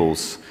 2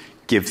 cables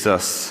gives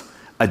us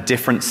a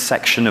different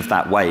section of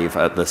that wave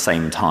at the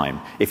same time.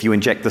 If you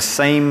inject the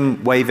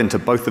same wave into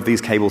both of these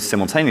cables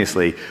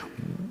simultaneously,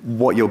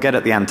 what you'll get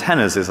at the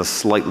antennas is a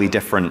slightly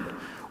different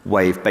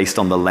wave based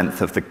on the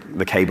length of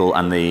the cable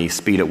and the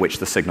speed at which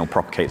the signal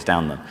propagates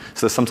down them.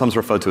 So they're sometimes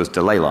referred to as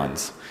delay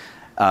lines.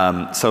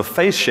 So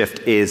phase shift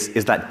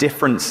is that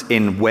difference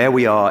in where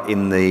we are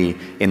in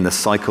the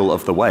cycle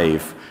of the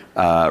wave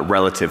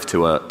relative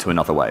to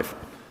another wave.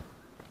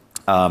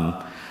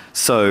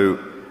 So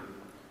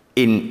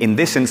in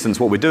this instance,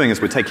 what we're doing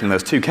is we're taking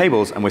those 2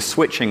 cables and we're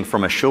switching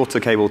from a shorter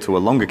cable to a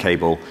longer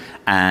cable,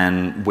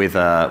 and with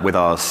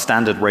our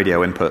standard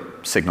radio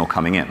input signal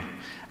coming in.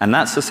 And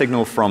that's a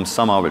signal from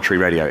some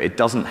arbitrary radio. It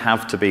doesn't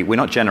have to be, we're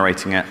not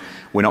generating it,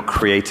 we're not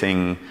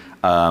creating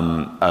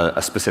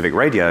a specific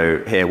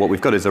radio here. What we've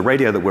got is a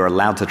radio that we're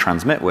allowed to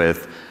transmit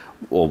with,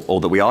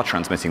 or that we are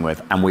transmitting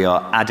with, and we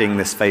are adding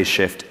this phase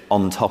shift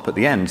on top at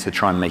the end to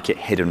try and make it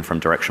hidden from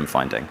direction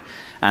finding.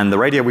 And the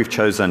radio we've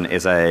chosen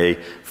is a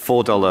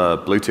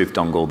 $4 Bluetooth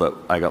dongle that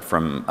I got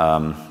from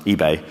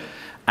eBay.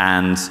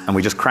 And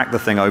we just cracked the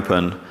thing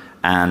open,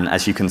 and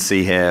as you can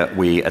see here,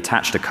 we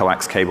attached a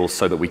coax cable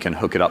so that we can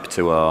hook it up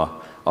to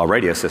our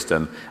radio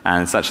system.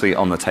 And it's actually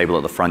on the table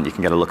at the front. You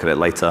can get a look at it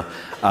later.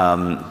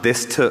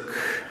 This took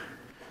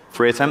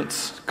 3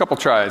 attempts? A couple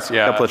tries,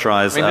 yeah. A couple of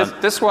tries. I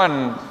mean, this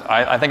one,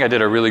 I think I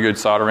did a really good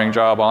soldering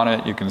job on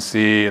it. You can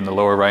see in the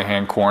lower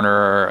right-hand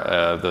corner,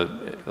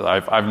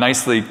 I've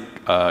nicely,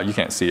 you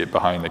can't see it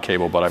behind the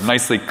cable, but I've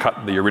nicely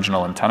cut the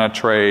original antenna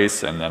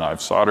trace, and then I've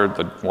soldered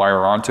the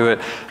wire onto it.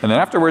 And then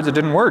afterwards it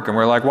didn't work, and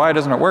we're like, why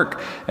doesn't it work?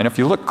 And if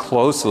you look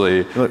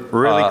closely... Look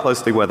really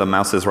closely where the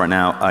mouse is right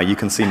now, you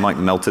can see Mike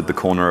melted the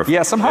corner of...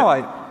 Yeah, somehow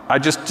I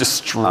just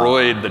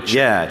destroyed the chip.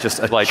 Yeah, just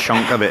a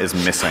chunk of it is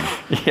missing.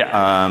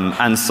 Yeah.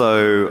 And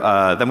so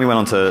then we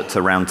went on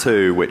to round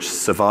 2, which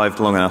survived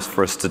long enough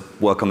for us to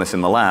work on this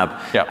in the lab,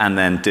 and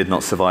then did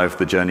not survive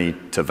the journey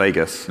to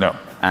Vegas. No.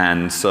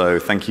 And so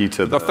thank you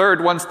to the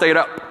third one stayed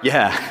up.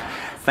 Yeah.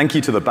 Thank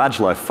you to the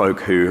Badge Life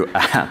folk who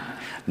at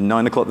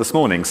 9 o'clock this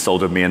morning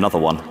soldered me another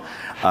one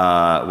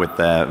with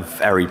their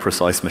very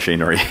precise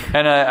machinery.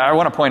 And I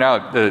want to point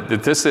out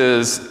that this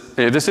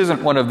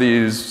isn't one of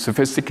these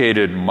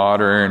sophisticated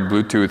modern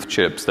Bluetooth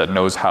chips that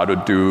knows how to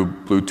do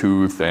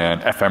Bluetooth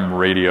and FM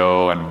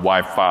radio and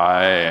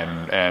Wi-Fi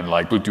and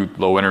like Bluetooth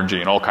low energy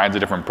and all kinds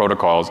of different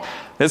protocols.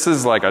 This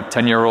is like a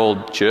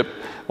 10-year-old chip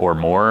or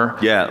more,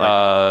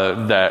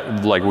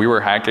 that like we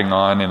were hacking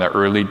on in the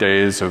early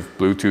days of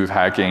Bluetooth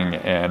hacking,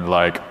 and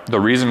like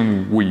the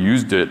reason we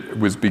used it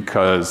was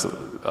because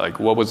like,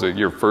 what was it,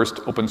 your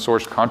first open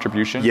source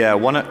contribution? Yeah,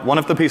 one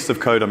of the pieces of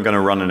code I'm going to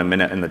run in a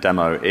minute in the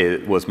demo,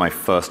 it was my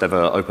first ever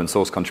open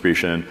source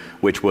contribution,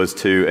 which was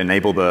to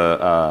enable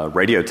the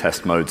radio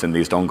test modes in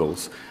these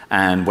dongles.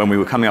 And when we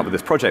were coming up with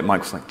this project,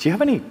 Mike was like, do you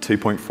have any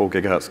 2.4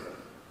 gigahertz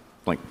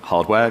like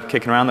hardware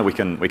kicking around that we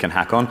can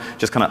hack on.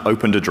 Just kind of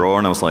opened a drawer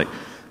and I was like,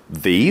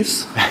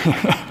 these?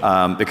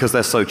 Because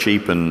they're so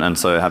cheap and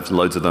so have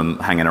loads of them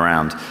hanging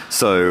around.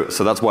 So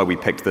that's why we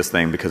picked this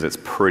thing, because it's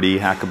pretty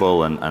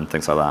hackable and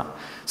things like that.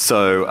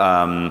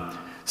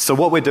 So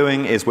what we're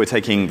doing is we're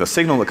taking the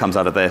signal that comes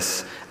out of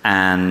this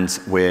and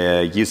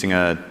we're using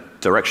a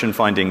direction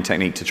finding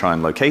technique to try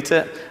and locate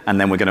it, and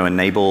then we're going to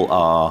enable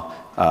our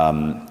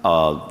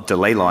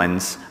delay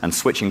lines and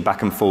switching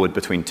back and forward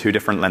between two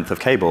different lengths of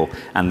cable,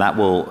 and that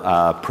will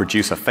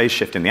produce a phase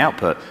shift in the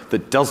output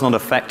that does not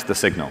affect the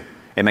signal.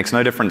 It makes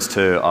no difference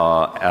to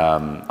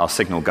our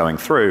signal going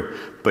through,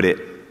 but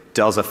it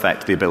does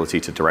affect the ability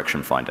to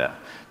direction find it.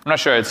 I'm not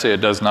sure I'd say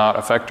it does not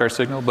affect our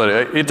signal, but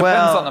it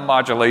depends on the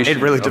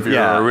modulation of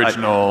your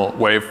original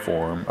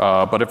waveform.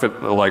 But if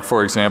it, like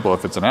for example,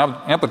 if it's an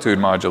amplitude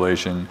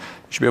modulation, you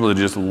should be able to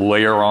just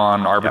layer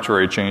on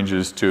arbitrary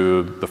changes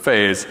to the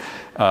phase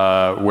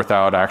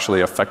without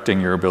actually affecting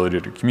your ability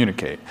to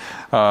communicate.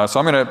 So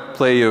I'm going to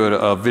play you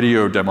a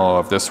video demo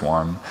of this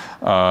one.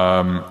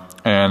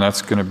 And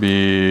that's going to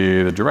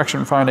be the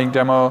direction finding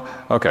demo.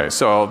 Okay,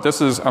 so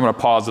this is, I'm going to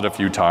pause it a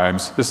few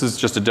times. This is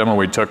just a demo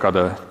we took on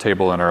the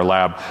table in our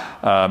lab.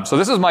 So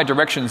this is my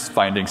directions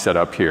finding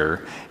setup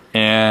here.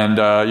 And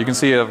you can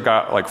see I've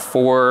got like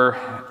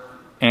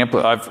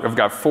I've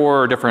got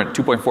 4 different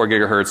 2.4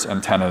 gigahertz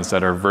antennas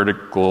that are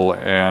vertical,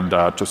 and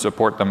to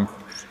support them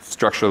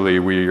structurally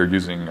we are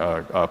using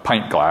a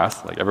pint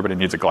glass. Like everybody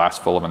needs a glass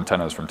full of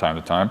antennas from time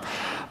to time.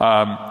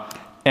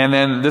 And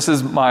then this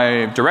is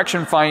my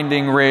direction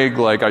finding rig,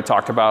 like I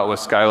talked about with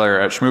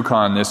Skylar at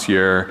ShmooCon this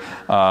year.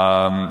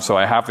 So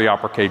I have the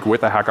Opera Cake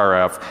with a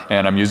HackRF,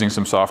 and I'm using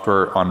some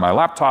software on my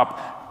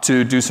laptop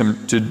to do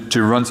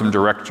to run some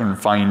direction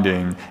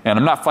finding. And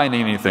I'm not finding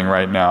anything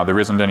right now. There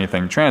isn't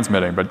anything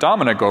transmitting. But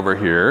Dominic over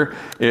here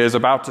is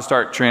about to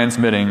start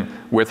transmitting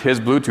with his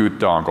Bluetooth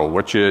dongle,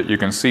 which you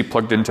can see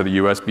plugged into the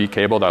USB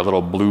cable, that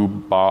little blue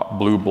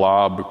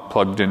blob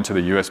plugged into the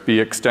USB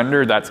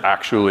extender. That's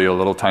actually a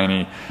little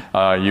tiny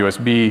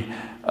USB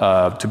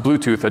to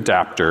Bluetooth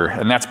adapter,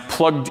 and that's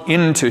plugged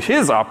into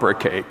his Opera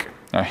Cake.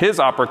 Now his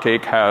Opera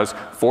Cake has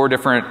 4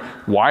 different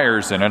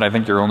wires in it. I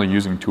think you're only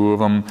using 2 of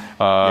them,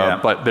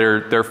 but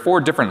they're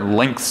 4 different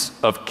lengths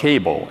of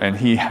cable, and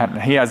he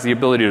has the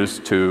ability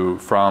to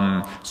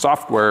from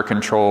software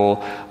control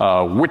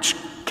which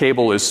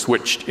cable is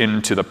switched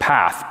into the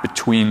path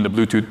between the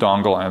Bluetooth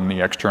dongle and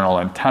the external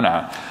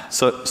antenna.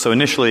 So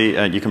initially,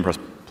 you can press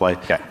play.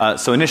 Okay.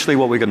 So initially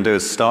what we're going to do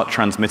is start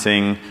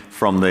transmitting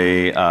from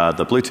the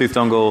Bluetooth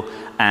dongle,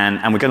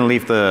 and we're going to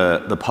leave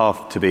the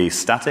path to be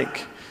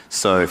static.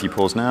 So if you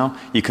pause now,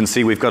 you can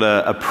see we've got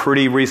a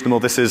pretty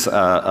reasonable, this is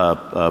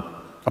a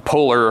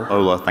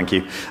polar, thank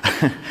you,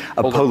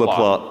 a polar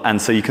plot.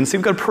 And so you can see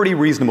we've got a pretty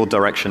reasonable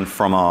direction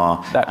from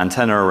our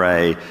antenna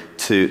array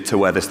to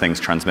where this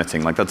thing's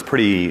transmitting. Like that's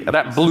pretty.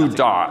 That blue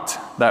dot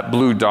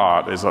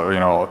is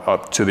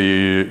up to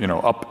the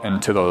up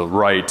and to the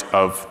right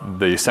of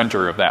the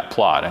center of that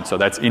plot, and so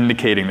that's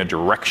indicating the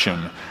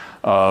direction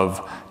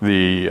of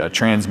the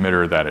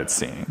transmitter that it's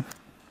seeing.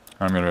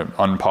 I'm going to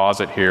unpause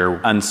it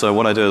here. And so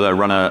what I do is I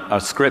run a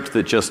script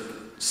that just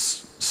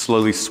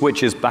slowly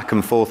switches back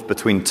and forth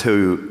between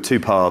two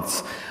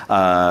paths,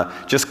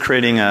 just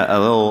creating a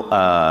little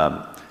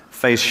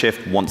phase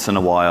shift once in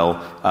a while.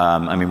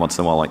 I mean once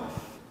in a while, like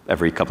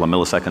every couple of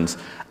milliseconds.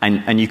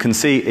 And you can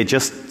see it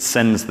just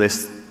sends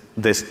this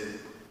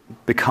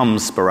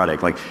becomes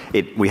sporadic. Like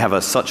we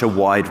have such a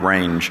wide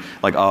range.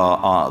 Like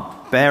our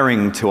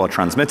bearing to our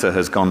transmitter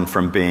has gone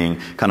from being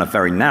kind of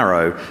very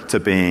narrow to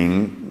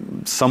being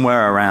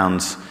somewhere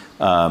around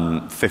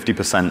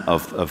 50%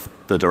 of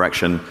the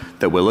direction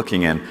that we're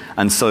looking in.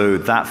 And so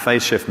that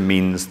phase shift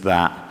means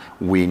that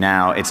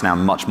it's now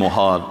much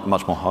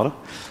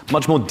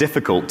more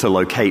difficult to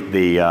locate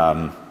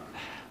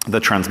the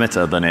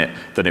transmitter than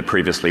it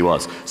previously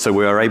was. So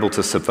we are able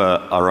to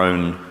subvert our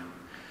own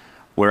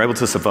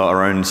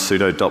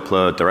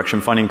pseudo-Doppler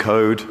direction finding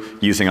code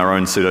using our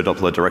own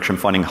pseudo-Doppler direction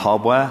finding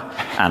hardware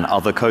and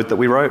other code that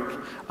we wrote.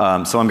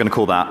 So I'm going to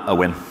call that a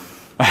win.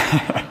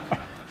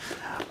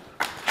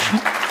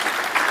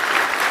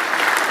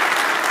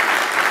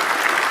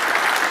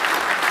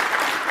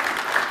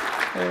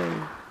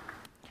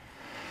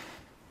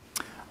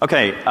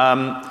 Okay,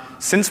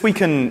 since we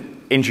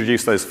can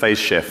introduce those phase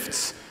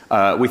shifts,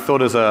 we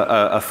thought as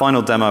a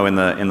final demo in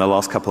the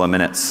last couple of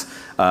minutes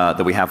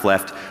that we have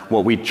left,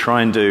 what we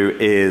try and do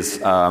is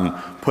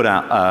put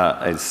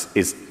out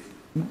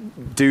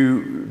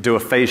do a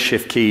phase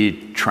shift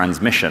key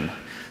transmission.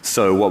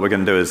 So what we're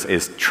going to do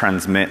is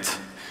transmit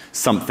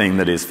something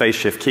that is phase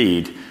shift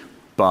keyed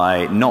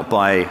not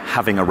by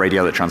having a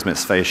radio that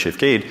transmits phase shift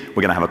keyed.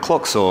 We're going to have a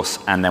clock source,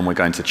 and then we're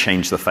going to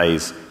change the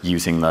phase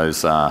using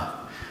those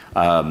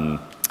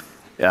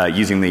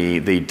using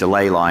the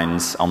delay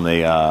lines on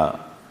the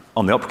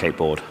Opera Cake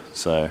board.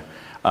 So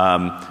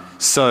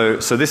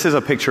this is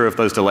a picture of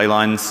those delay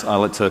lines. I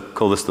like to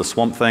call this the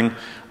swamp thing.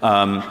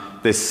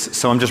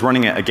 So I'm just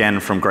running it again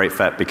from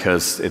GreatFET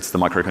because it's the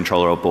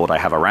microcontroller board I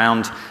have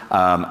around,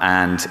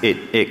 and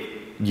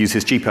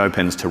uses GPIO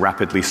pins to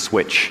rapidly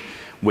switch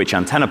which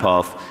antenna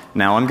path.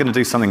 Now I'm going to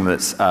do something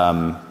that's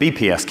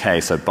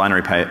BPSK, so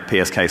binary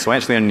PSK, so I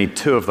actually only need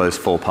 2 of those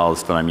 4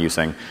 paths that I'm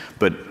using.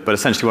 But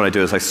essentially what I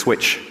do is I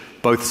switch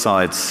both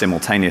sides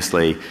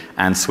simultaneously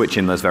and switch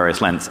in those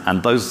various lengths.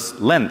 And those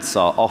lengths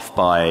are off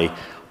by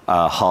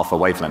half a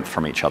wavelength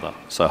from each other.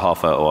 So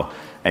or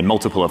a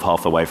multiple of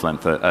half a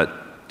wavelength at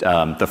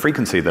the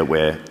frequency that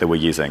we're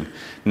using.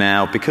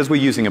 Now, because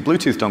we're using a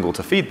Bluetooth dongle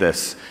to feed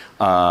this,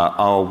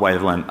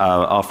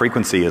 our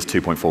frequency is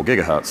 2.4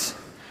 gigahertz.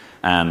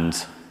 And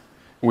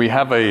we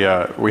have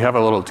a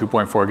little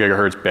 2.4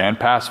 gigahertz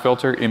bandpass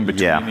filter in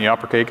between the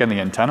upper cake and the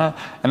antenna,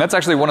 and that's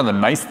actually one of the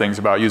nice things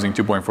about using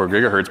 2.4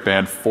 gigahertz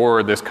band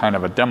for this kind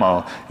of a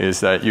demo,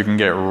 is that you can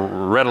get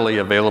readily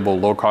available,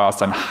 low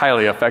cost, and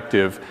highly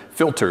effective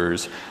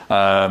filters.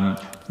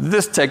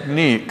 This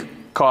technique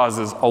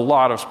causes a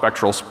lot of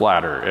spectral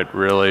splatter. It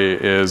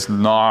really is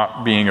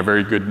not being a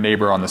very good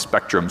neighbor on the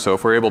spectrum. So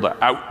if we're able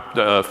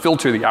to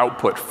filter the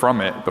output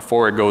from it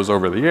before it goes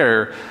over the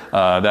air,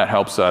 that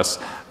helps us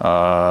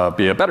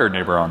be a better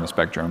neighbor on the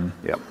spectrum.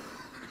 Yep.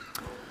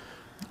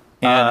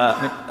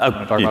 And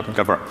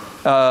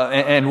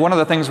one of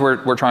the things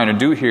we're trying to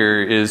do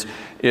here is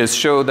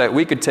show that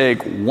we could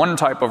take one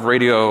type of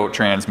radio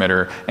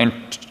transmitter and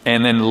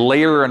then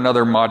layer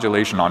another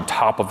modulation on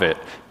top of it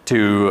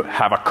to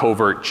have a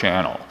covert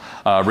channel.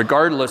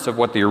 Regardless of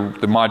what the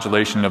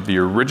modulation of the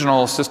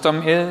original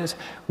system is,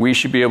 we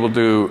should be able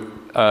to,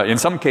 in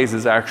some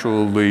cases,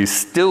 actually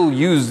still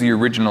use the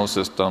original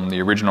system, the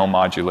original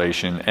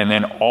modulation, and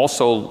then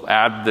also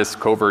add this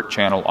covert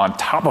channel on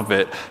top of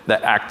it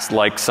that acts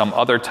like some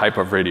other type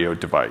of radio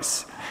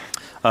device.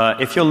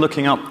 If you're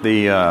looking up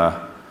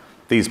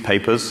these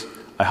papers,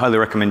 I highly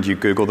recommend you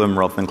Google them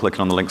rather than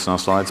clicking on the links in our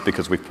slides,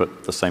 because we've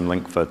put the same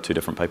link for 2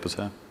 different papers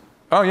here.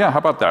 Oh yeah, how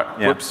about that?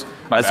 Yeah. Whoops.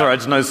 Sorry, I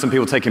just noticed some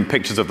people taking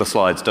pictures of the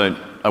slides. I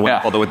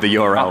won't bother with the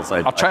URLs.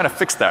 I'll try to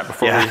fix that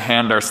before we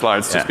hand our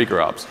slides to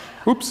speaker ops.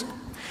 Oops.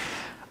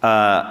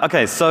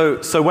 Okay,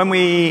 so when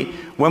we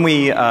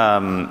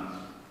add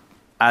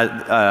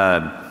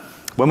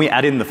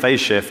in the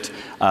phase shift,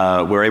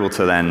 we're able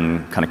to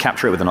then kind of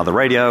capture it with another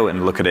radio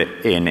and look at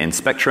it in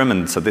Spectrum.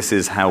 And so this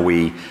is how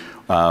we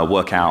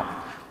work out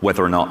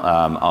whether or not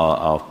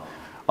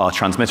our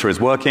transmitter is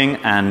working.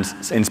 And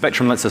in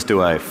Spectrum lets us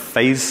do a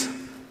phase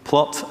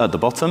plot at the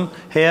bottom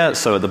here.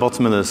 So at the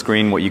bottom of the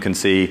screen, what you can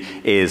see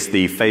is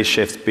the phase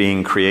shifts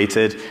being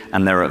created,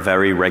 and they're at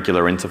very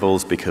regular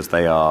intervals because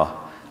they are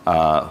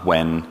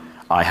when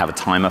I have a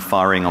timer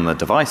firing on the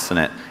device,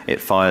 and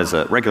it fires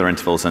at regular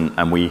intervals,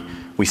 and we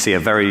see a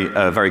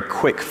very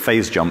quick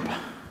phase jump.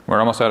 We're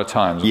almost out of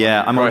time.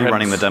 Yeah, I'm already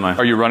running the demo.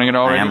 Are you running it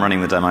already? I am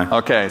running the demo.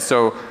 Okay,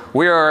 so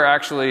we are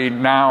actually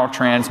now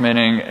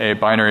transmitting a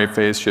binary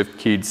phase shift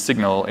keyed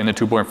signal in the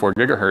 2.4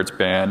 gigahertz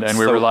band, and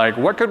we were like,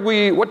 what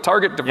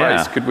target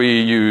device could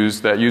we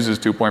use that uses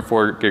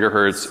 2.4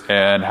 gigahertz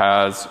and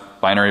has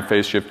binary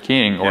phase shift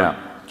keying, or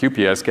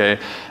QPSK?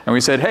 And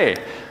we said, hey,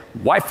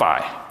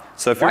 Wi-Fi.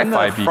 So if you're in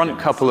the front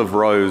couple of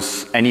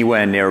rows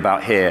anywhere near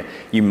about here,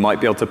 you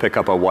might be able to pick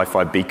up a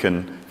Wi-Fi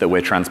beacon that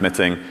we're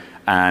transmitting.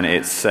 And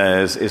it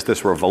says, is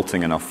this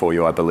revolting enough for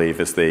you, I believe,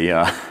 is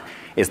the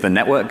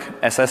network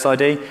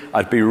SSID.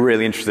 I'd be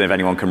really interested if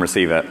anyone can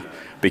receive it,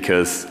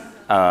 because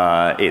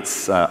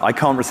I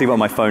can't receive it on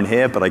my phone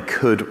here, but I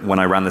could when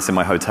I ran this in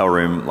my hotel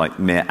room like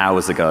mere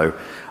hours ago.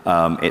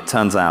 It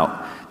turns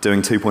out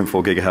doing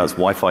 2.4 gigahertz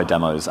Wi-Fi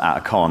demos at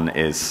a con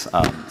is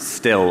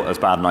still as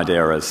bad an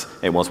idea as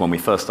it was when we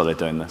first started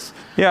doing this.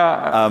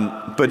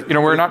 Yeah, but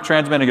we're not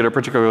transmitting at a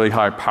particularly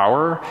high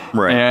power,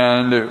 right.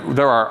 And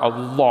there are a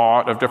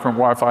lot of different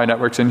Wi-Fi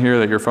networks in here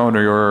that your phone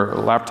or your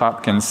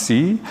laptop can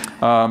see.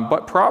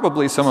 But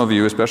probably some of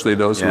you, especially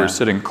those who are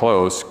sitting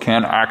close,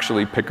 can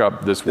actually pick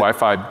up this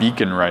Wi-Fi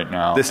beacon right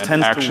now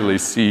and actually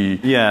see.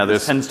 Yeah,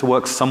 this tends to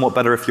work somewhat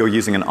better if you're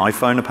using an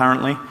iPhone,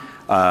 apparently.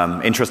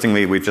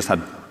 Interestingly, we've just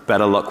had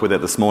better luck with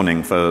it this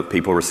morning for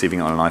people receiving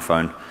it on an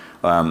iPhone.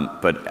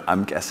 But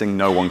I'm guessing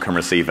no one can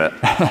receive it,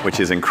 which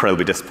is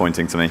incredibly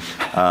disappointing to me.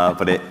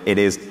 But it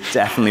is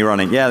definitely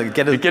running. Yeah,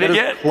 get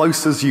as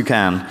close as you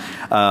can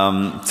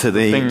to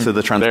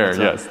the transmitter.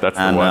 There, yes, that's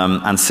the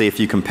one. And see if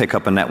you can pick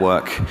up a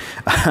network.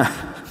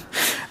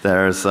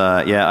 There's,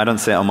 I don't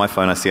see it on my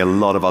phone. I see a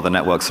lot of other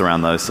networks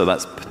around those, so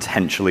that's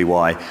potentially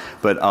why.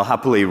 But I'll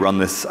happily run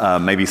this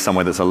maybe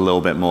somewhere that's a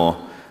little bit more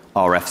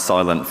RF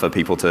silent for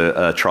people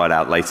to try it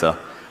out later.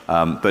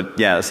 But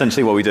yeah,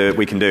 essentially what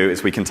we can do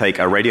is we can take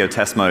a radio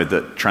test mode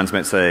that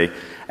transmits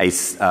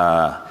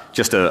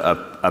just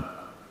a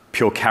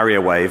pure carrier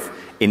wave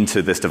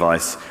into this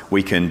device.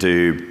 We can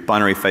do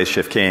binary phase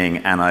shift keying,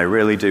 and I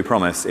really do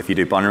promise if you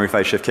do binary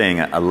phase shift keying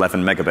at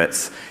 11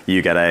 megabits,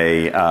 you get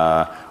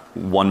a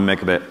 1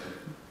 megabit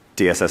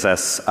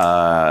DSSS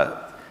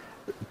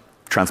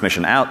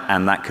transmission out,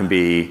 and that can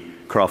be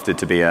crafted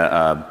to be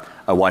a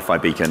Wi-Fi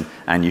beacon,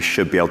 and you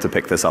should be able to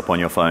pick this up on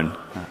your phone.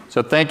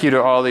 So thank you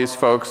to all these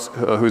folks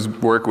whose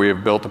work we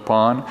have built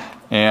upon.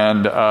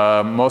 And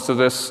most of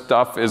this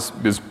stuff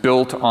is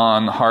built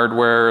on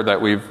hardware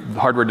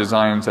hardware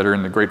designs that are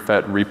in the Great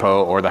Fet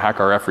repo or the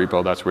HackRF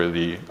repo. That's where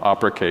the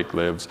Opera cake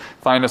lives.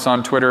 Find us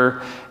on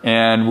Twitter,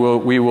 and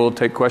we will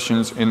take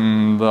questions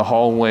in the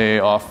hallway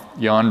off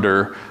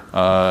yonder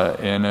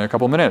in a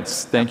couple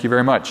minutes. Thank you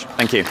very much.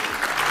 Thank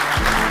you.